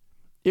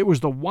 It was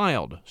the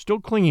wild,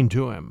 still clinging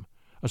to him,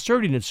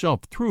 asserting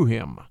itself through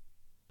him.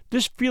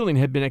 This feeling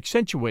had been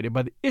accentuated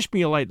by the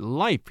Ishmaelite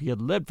life he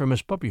had led from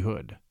his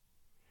puppyhood.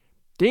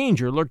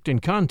 Danger lurked in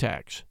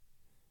contacts.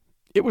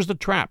 It was the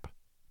trap,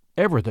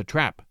 ever the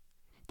trap,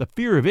 the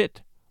fear of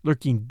it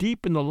lurking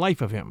deep in the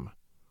life of him,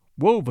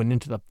 woven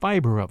into the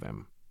fiber of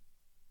him.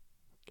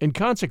 In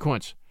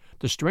consequence,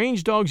 the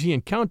strange dogs he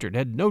encountered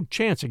had no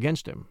chance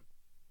against him.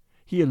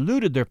 He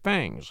eluded their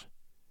fangs.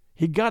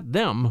 He got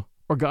them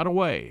or got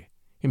away,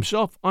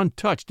 himself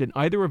untouched in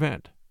either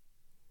event.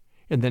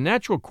 In the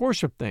natural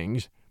course of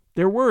things,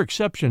 there were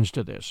exceptions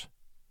to this.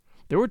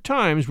 There were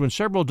times when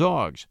several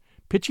dogs,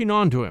 pitching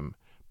onto him,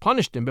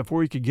 punished him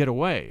before he could get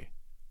away.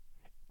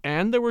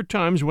 And there were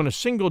times when a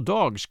single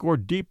dog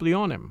scored deeply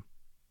on him.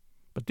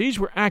 But these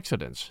were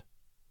accidents.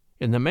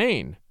 In the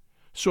main,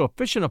 so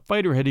efficient a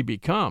fighter had he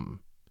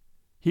become,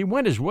 he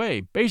went his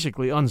way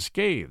basically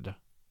unscathed.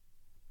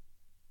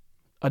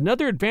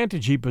 Another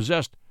advantage he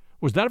possessed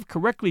was that of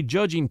correctly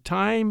judging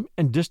time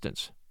and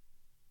distance.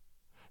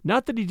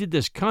 Not that he did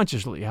this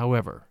consciously,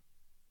 however.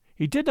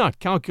 He did not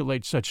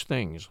calculate such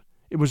things.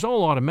 It was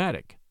all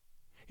automatic.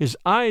 His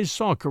eyes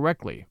saw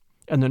correctly,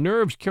 and the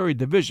nerves carried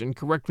the vision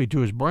correctly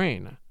to his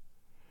brain.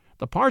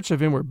 The parts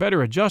of him were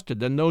better adjusted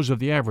than those of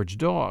the average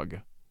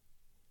dog.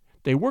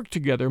 They worked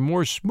together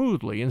more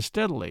smoothly and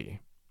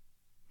steadily.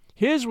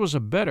 His was a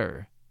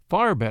better,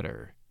 far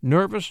better,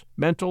 nervous,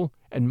 mental,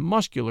 and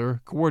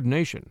muscular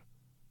coordination.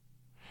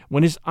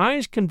 When his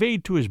eyes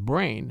conveyed to his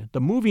brain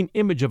the moving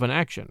image of an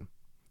action,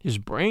 his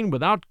brain,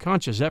 without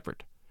conscious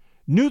effort,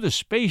 knew the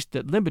space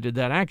that limited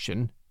that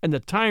action and the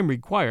time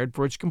required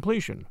for its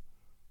completion.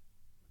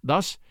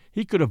 Thus,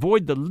 he could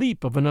avoid the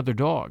leap of another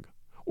dog,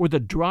 or the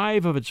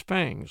drive of its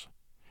fangs,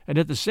 and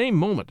at the same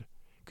moment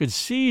could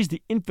seize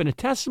the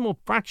infinitesimal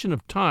fraction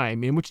of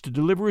time in which to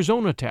deliver his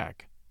own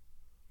attack.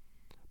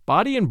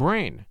 Body and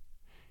brain,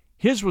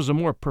 his was a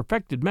more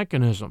perfected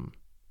mechanism.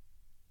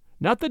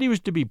 Not that he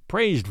was to be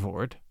praised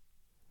for it.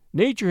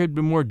 Nature had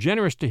been more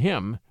generous to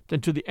him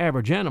than to the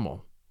average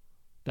animal.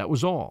 That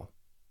was all.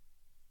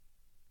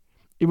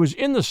 It was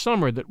in the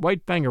summer that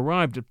White Fang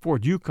arrived at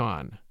Fort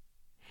Yukon.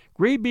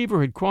 Gray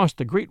Beaver had crossed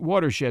the great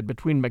watershed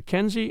between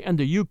Mackenzie and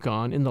the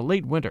Yukon in the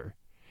late winter,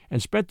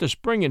 and spent the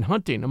spring in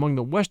hunting among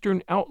the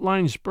western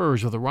outlying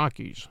spurs of the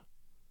Rockies.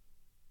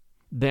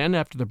 Then,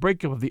 after the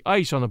breakup of the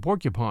ice on the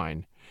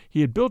Porcupine,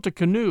 he had built a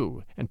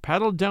canoe and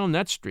paddled down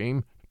that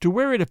stream to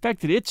where it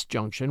effected its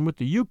junction with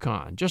the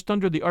Yukon just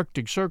under the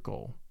Arctic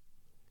Circle.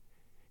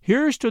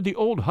 Here stood the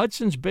old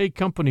Hudson's Bay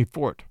Company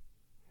fort,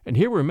 and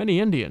here were many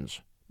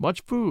Indians,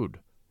 much food,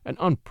 and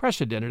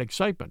unprecedented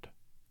excitement.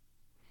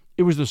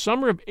 It was the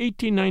summer of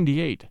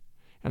 1898,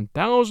 and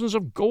thousands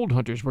of gold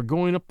hunters were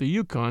going up the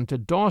Yukon to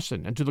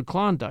Dawson and to the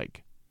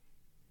Klondike.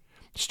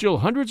 Still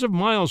hundreds of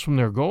miles from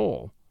their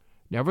goal,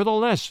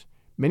 nevertheless,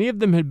 many of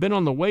them had been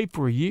on the way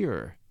for a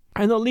year,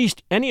 and the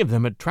least any of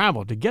them had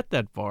traveled to get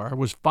that far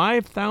was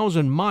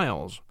 5,000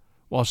 miles,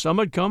 while some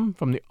had come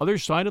from the other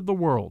side of the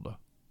world.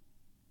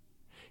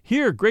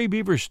 Here Gray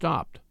Beaver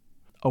stopped.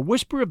 A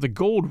whisper of the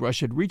gold rush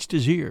had reached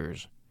his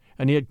ears,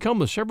 and he had come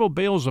with several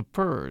bales of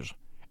furs,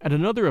 and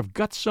another of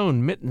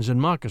gut-sewn mittens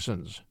and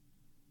moccasins.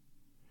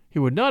 He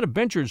would not have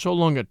ventured so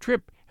long a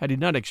trip had he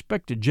not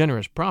expected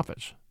generous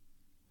profits.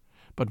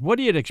 But what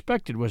he had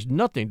expected was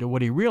nothing to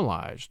what he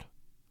realized.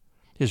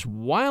 His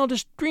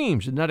wildest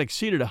dreams had not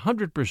exceeded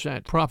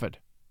 100% profit.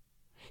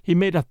 He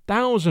made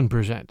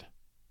 1,000%.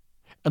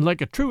 And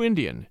like a true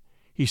Indian,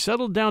 he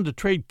settled down to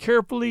trade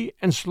carefully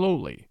and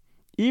slowly,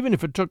 even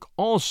if it took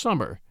all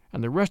summer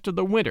and the rest of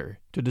the winter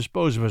to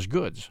dispose of his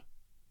goods.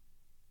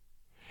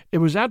 It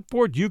was at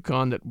Fort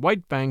Yukon that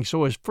White Fang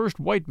saw his first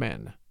white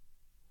men.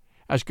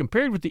 As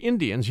compared with the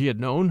Indians he had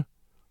known,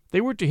 they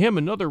were to him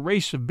another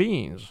race of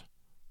beings,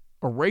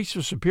 a race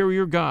of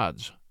superior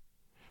gods.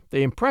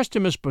 They impressed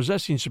him as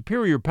possessing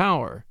superior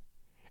power,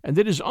 and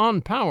it is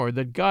on power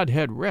that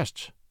Godhead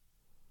rests.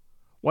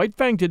 White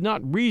Fang did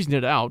not reason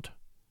it out,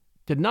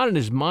 did not in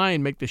his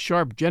mind make the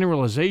sharp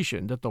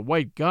generalization that the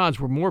white gods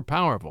were more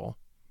powerful.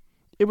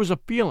 It was a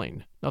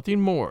feeling,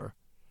 nothing more,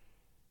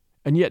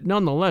 and yet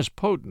none the less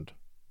potent.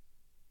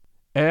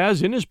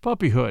 As in his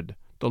puppyhood,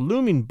 the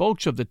looming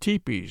bulks of the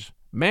teepees,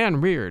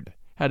 man-reared,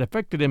 had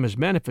affected him as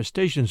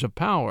manifestations of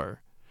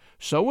power,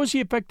 so was he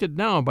affected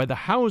now by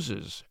the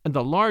houses and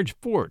the large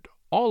fort,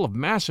 all of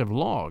massive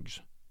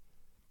logs.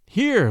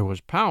 Here was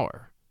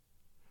power.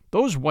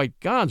 Those white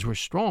gods were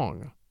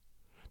strong.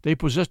 They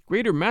possessed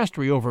greater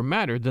mastery over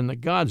matter than the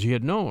gods he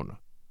had known,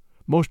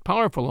 most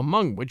powerful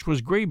among which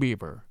was Gray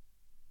Beaver.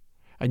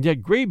 And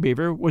yet Gray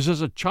Beaver was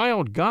as a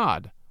child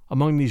god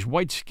among these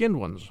white-skinned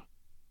ones.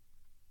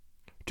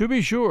 To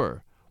be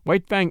sure,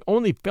 White Fang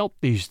only felt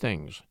these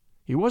things.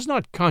 He was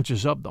not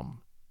conscious of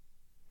them.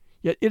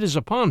 Yet it is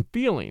upon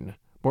feeling,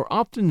 more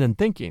often than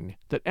thinking,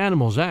 that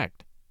animals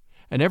act,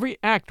 and every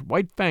act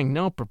White Fang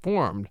now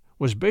performed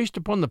was based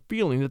upon the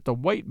feeling that the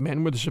white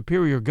men were the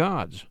superior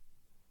gods.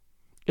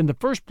 In the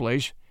first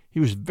place, he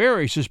was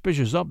very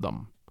suspicious of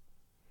them.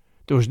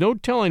 There was no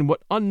telling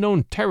what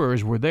unknown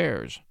terrors were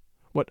theirs,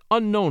 what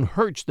unknown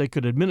hurts they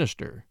could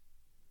administer.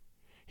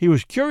 He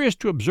was curious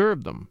to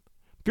observe them,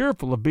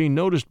 fearful of being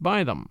noticed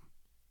by them.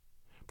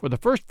 For the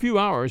first few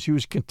hours he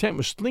was content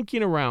with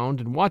slinking around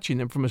and watching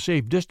them from a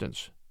safe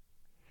distance.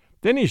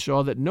 Then he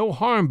saw that no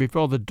harm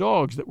befell the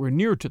dogs that were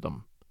near to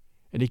them,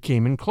 and he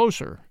came in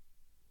closer.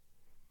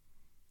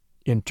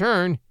 In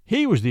turn,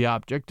 he was the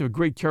object of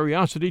great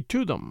curiosity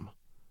to them.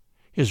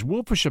 His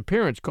wolfish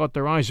appearance caught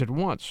their eyes at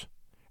once,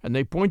 and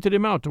they pointed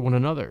him out to one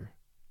another.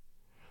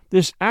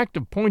 This act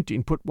of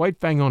pointing put White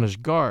Fang on his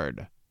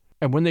guard,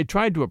 and when they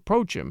tried to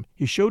approach him,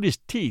 he showed his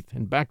teeth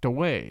and backed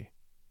away.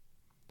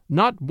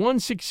 Not one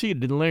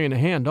succeeded in laying a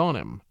hand on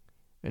him,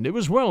 and it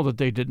was well that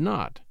they did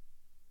not.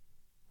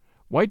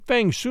 White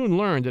Fang soon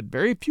learned that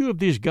very few of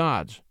these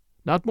gods,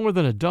 not more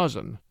than a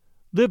dozen,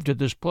 lived at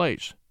this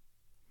place.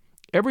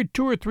 Every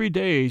 2 or 3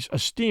 days a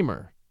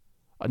steamer,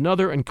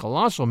 another and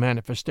colossal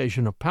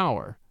manifestation of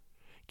power,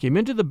 came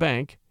into the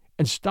bank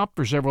and stopped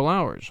for several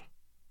hours.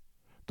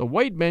 The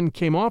white men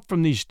came off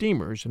from these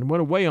steamers and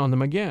went away on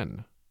them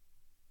again.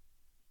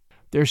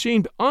 There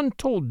seemed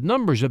untold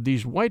numbers of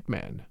these white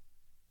men.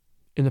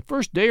 In the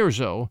first day or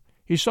so,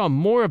 he saw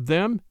more of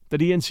them than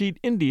he had seen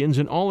Indians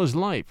in all his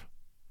life,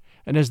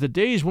 and as the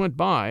days went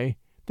by,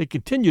 they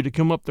continued to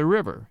come up the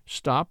river,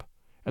 stop,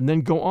 and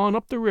then go on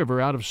up the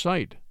river out of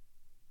sight.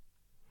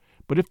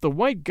 But if the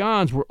white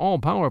gods were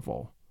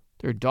all-powerful,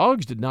 their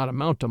dogs did not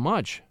amount to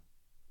much.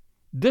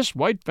 This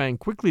White Fang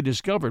quickly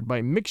discovered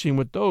by mixing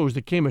with those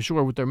that came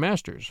ashore with their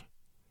masters.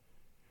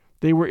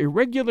 They were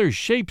irregular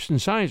shapes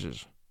and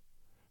sizes.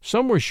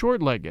 Some were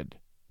short-legged,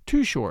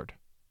 too short.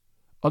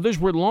 Others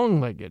were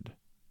long-legged,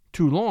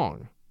 too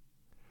long.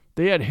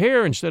 They had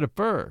hair instead of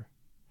fur,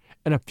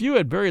 and a few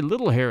had very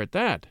little hair at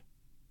that,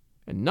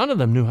 and none of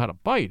them knew how to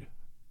bite.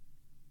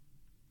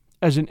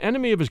 As an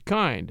enemy of his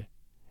kind,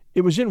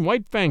 it was in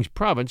White Fang's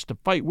province to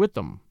fight with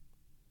them.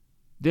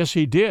 This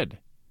he did,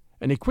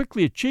 and he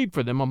quickly achieved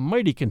for them a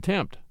mighty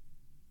contempt.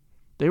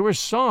 They were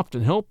soft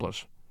and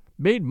helpless,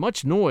 made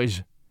much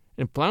noise,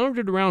 and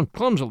floundered around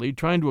clumsily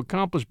trying to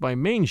accomplish by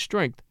main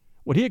strength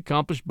what he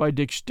accomplished by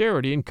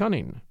dexterity and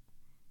cunning.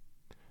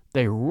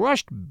 They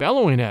rushed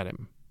bellowing at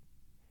him.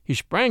 He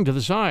sprang to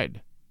the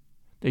side.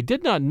 They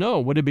did not know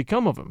what had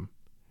become of him,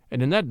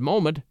 and in that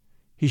moment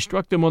he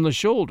struck them on the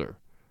shoulder,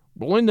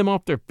 rolling them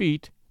off their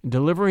feet and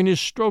delivering his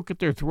stroke at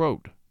their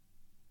throat.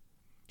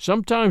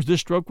 Sometimes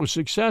this stroke was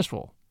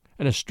successful,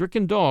 and a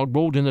stricken dog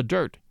rolled in the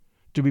dirt,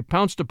 to be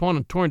pounced upon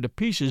and torn to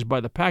pieces by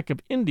the pack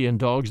of Indian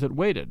dogs that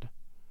waited.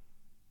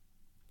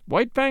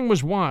 White Fang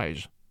was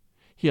wise.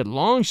 He had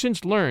long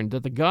since learned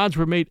that the gods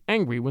were made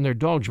angry when their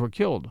dogs were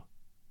killed.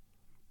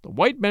 The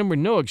white men were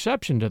no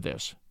exception to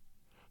this,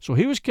 so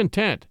he was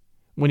content,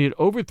 when he had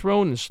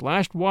overthrown and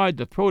slashed wide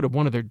the throat of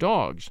one of their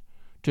dogs,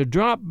 to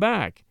drop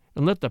back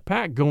and let the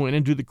pack go in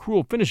and do the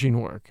cruel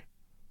finishing work.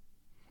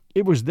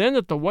 It was then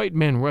that the white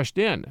men rushed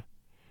in,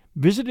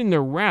 visiting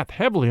their wrath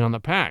heavily on the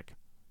pack,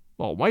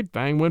 while White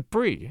Fang went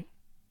free.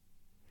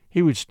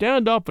 He would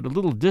stand up at a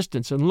little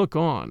distance and look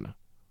on,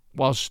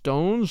 while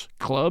stones,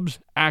 clubs,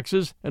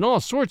 axes, and all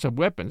sorts of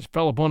weapons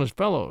fell upon his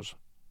fellows.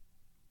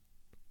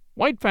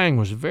 White Fang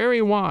was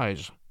very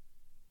wise,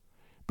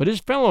 but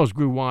his fellows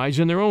grew wise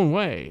in their own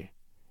way,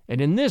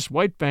 and in this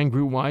White Fang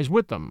grew wise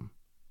with them.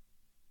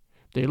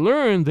 They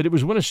learned that it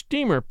was when a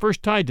steamer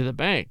first tied to the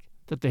bank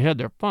that they had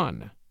their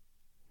fun.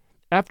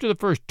 After the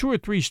first 2 or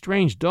 3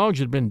 strange dogs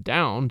had been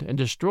downed and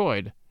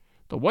destroyed,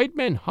 the white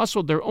men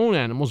hustled their own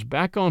animals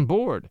back on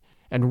board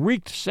and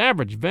wreaked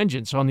savage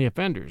vengeance on the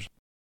offenders.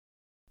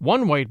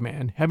 One white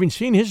man, having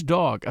seen his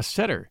dog, a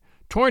setter,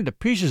 torn to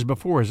pieces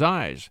before his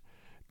eyes,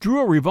 drew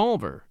a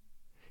revolver.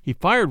 He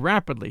fired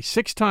rapidly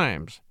 6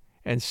 times,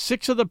 and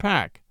 6 of the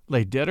pack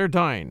lay dead or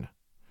dying,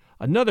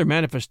 another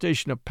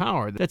manifestation of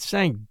power that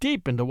sank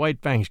deep into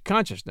White Fang's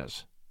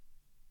consciousness.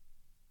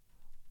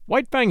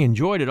 White Fang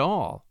enjoyed it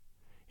all.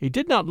 He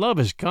did not love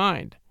his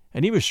kind,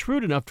 and he was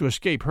shrewd enough to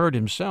escape hurt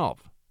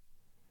himself.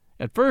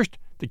 At first,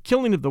 the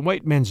killing of the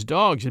white men's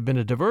dogs had been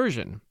a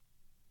diversion.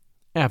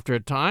 After a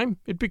time,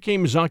 it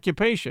became his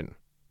occupation.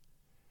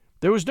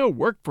 There was no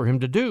work for him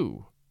to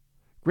do.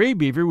 Gray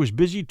Beaver was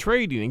busy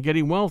trading and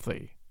getting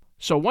wealthy,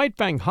 so White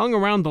Fang hung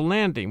around the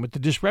landing with the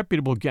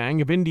disreputable gang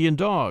of Indian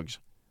dogs,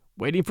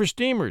 waiting for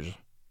steamers.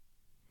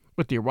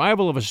 With the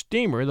arrival of a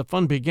steamer, the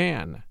fun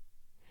began.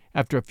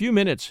 After a few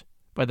minutes,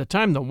 by the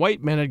time the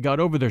white men had got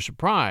over their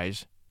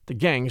surprise, the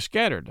gang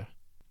scattered.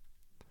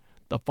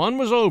 The fun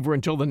was over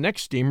until the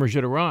next steamer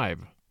should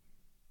arrive.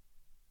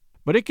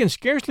 But it can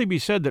scarcely be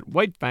said that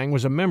White Fang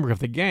was a member of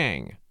the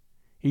gang.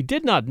 He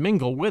did not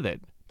mingle with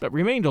it, but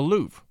remained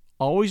aloof,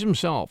 always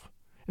himself,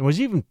 and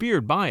was even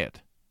feared by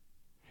it.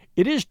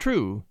 It is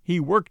true he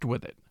worked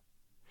with it.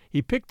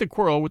 He picked the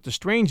quarrel with the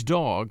strange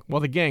dog while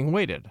the gang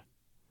waited,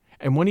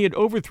 and when he had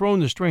overthrown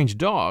the strange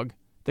dog,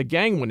 the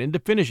gang went in to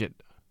finish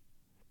it.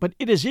 But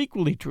it is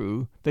equally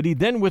true that he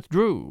then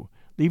withdrew,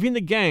 leaving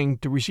the gang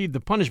to receive the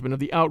punishment of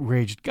the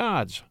outraged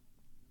gods.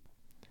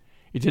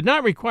 It did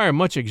not require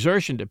much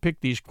exertion to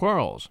pick these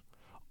quarrels.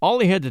 All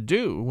he had to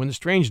do, when the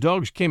strange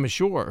dogs came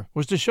ashore,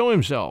 was to show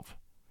himself.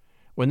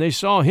 When they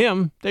saw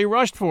him, they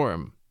rushed for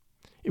him.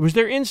 It was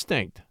their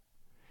instinct.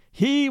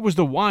 He was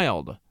the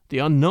wild, the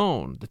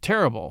unknown, the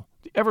terrible,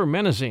 the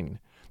ever-menacing,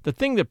 the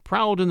thing that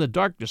prowled in the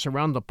darkness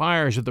around the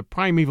fires of the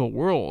primeval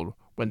world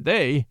when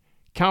they,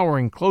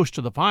 cowering close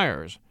to the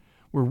fires,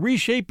 were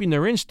reshaping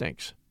their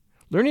instincts,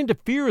 learning to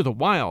fear the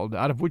wild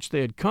out of which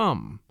they had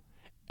come,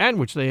 and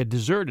which they had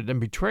deserted and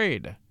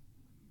betrayed.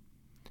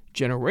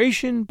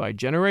 Generation by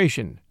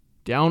generation,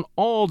 down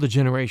all the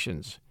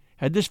generations,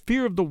 had this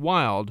fear of the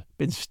wild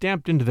been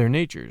stamped into their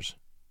natures.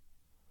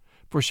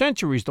 For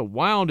centuries the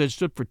wild had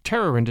stood for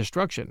terror and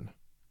destruction.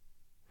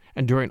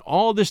 And during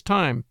all this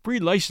time free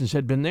license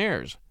had been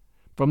theirs,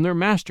 from their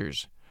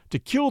masters, to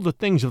kill the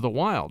things of the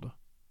wild.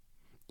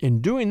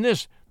 In doing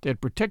this they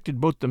had protected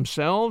both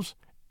themselves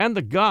and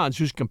the gods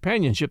whose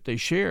companionship they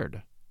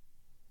shared.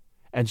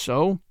 And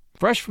so,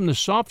 fresh from the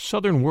soft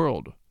southern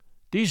world,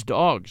 these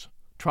dogs,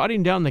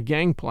 trotting down the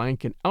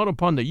gangplank and out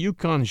upon the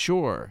Yukon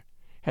shore,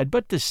 had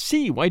but to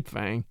see White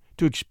Fang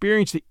to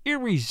experience the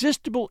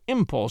irresistible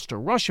impulse to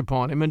rush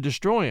upon him and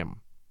destroy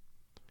him.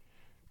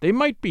 They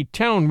might be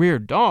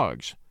town-reared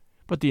dogs,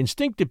 but the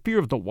instinctive fear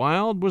of the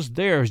wild was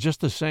theirs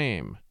just the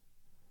same.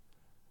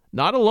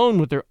 Not alone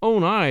with their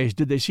own eyes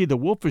did they see the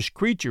wolfish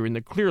creature in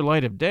the clear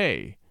light of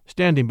day,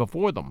 standing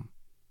before them.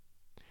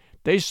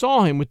 They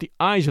saw him with the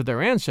eyes of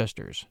their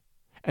ancestors,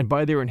 and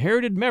by their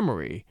inherited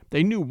memory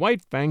they knew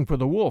White Fang for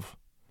the wolf,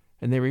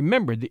 and they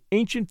remembered the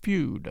ancient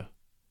feud,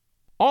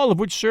 all of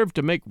which served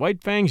to make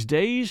White Fang's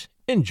days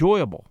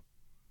enjoyable.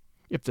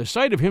 If the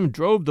sight of him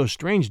drove those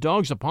strange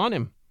dogs upon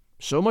him,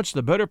 so much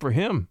the better for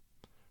him,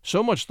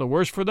 so much the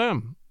worse for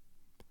them.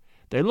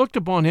 They looked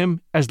upon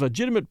him as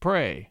legitimate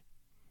prey,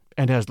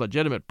 and as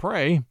legitimate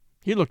prey,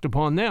 he looked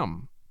upon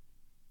them.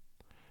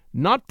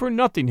 Not for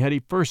nothing had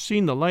he first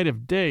seen the light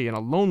of day in a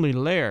lonely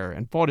lair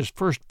and fought his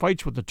first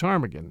fights with the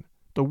ptarmigan,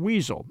 the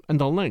weasel, and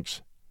the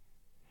lynx.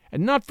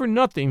 And not for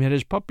nothing had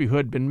his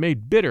puppyhood been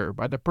made bitter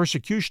by the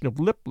persecution of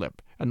Lip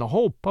Lip and the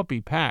whole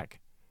puppy pack.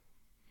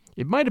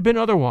 It might have been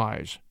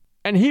otherwise,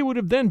 and he would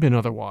have then been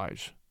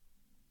otherwise.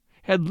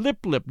 Had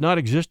Lip Lip not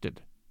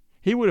existed,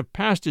 he would have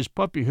passed his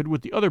puppyhood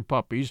with the other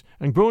puppies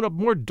and grown up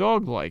more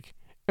dog-like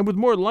and with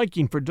more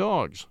liking for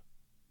dogs.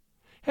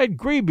 Had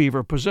Gray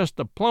Beaver possessed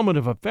the plummet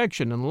of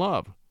affection and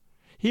love,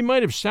 he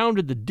might have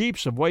sounded the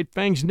deeps of White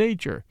Fang's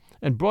nature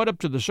and brought up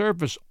to the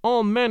surface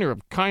all manner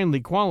of kindly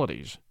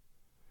qualities.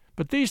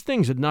 But these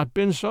things had not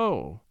been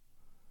so.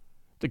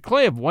 The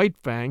clay of White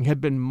Fang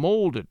had been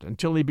molded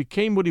until he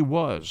became what he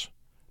was,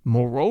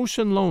 morose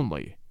and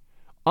lonely,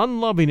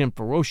 unloving and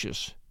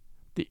ferocious,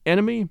 the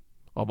enemy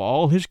of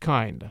all his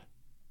kind.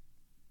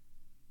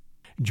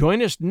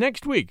 Join us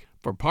next week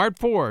for Part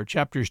 4,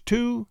 Chapters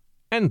 2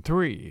 and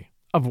 3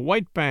 of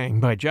White Fang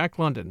by Jack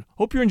London.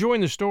 Hope you're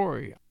enjoying the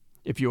story.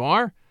 If you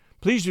are,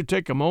 please do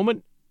take a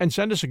moment and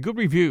send us a good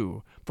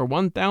review for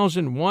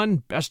 1001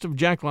 Best of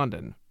Jack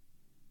London.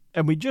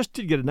 And we just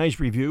did get a nice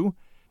review.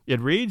 It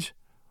reads,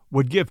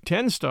 would give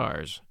 10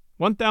 stars.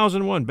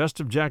 1001 Best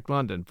of Jack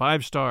London,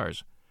 5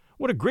 stars.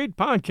 What a great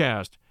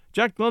podcast.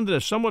 Jack London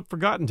is somewhat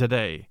forgotten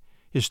today.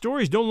 His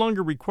stories no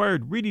longer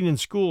required reading in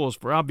schools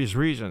for obvious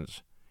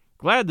reasons.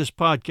 Glad this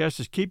podcast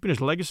is keeping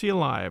his legacy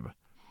alive.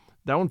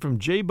 That one from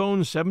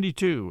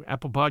JBone72,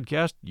 Apple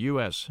Podcast,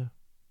 US.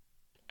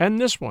 And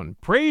this one,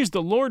 praise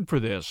the Lord for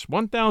this,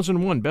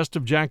 1001 Best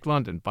of Jack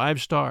London,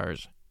 5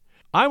 stars.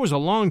 I was a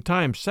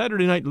long-time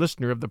Saturday night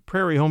listener of the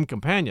Prairie Home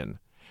Companion,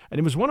 and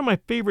it was one of my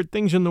favorite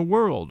things in the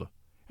world.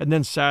 And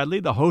then sadly,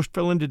 the host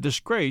fell into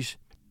disgrace,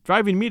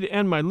 driving me to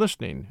end my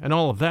listening and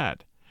all of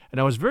that. And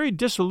I was very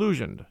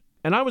disillusioned,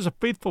 and I was a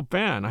faithful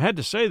fan. I had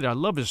to say that I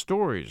love his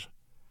stories.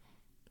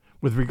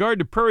 With regard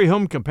to Prairie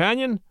Home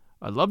Companion,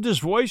 I loved his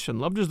voice and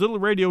loved his little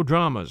radio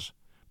dramas.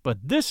 But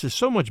this is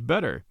so much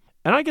better,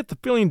 and I get the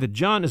feeling that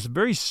John is a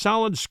very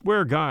solid,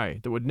 square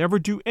guy that would never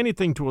do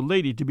anything to a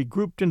lady to be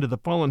grouped into the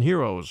fallen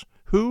heroes,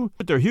 who,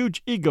 with their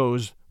huge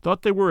egos,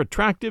 thought they were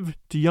attractive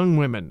to young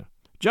women.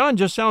 John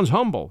just sounds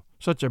humble,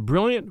 such a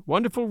brilliant,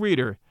 wonderful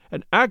reader,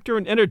 an actor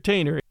and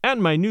entertainer,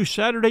 and my new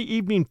Saturday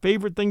evening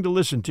favorite thing to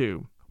listen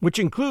to, which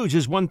includes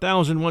his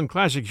 1001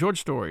 classic short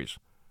stories,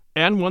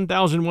 and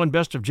 1001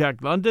 Best of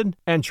Jack London,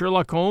 and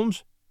Sherlock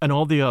Holmes, and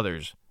all the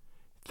others.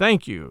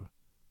 Thank you.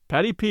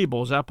 Patty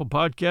Peebles, Apple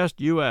Podcast,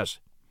 US.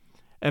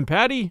 And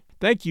Patty,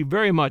 thank you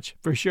very much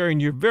for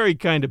sharing your very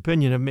kind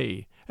opinion of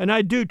me. And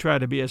I do try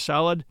to be a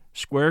solid,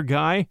 square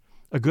guy,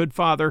 a good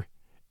father,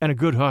 and a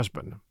good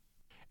husband.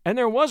 And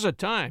there was a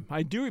time,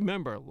 I do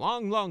remember,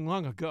 long, long,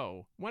 long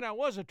ago, when I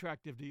was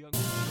attractive to young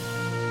women.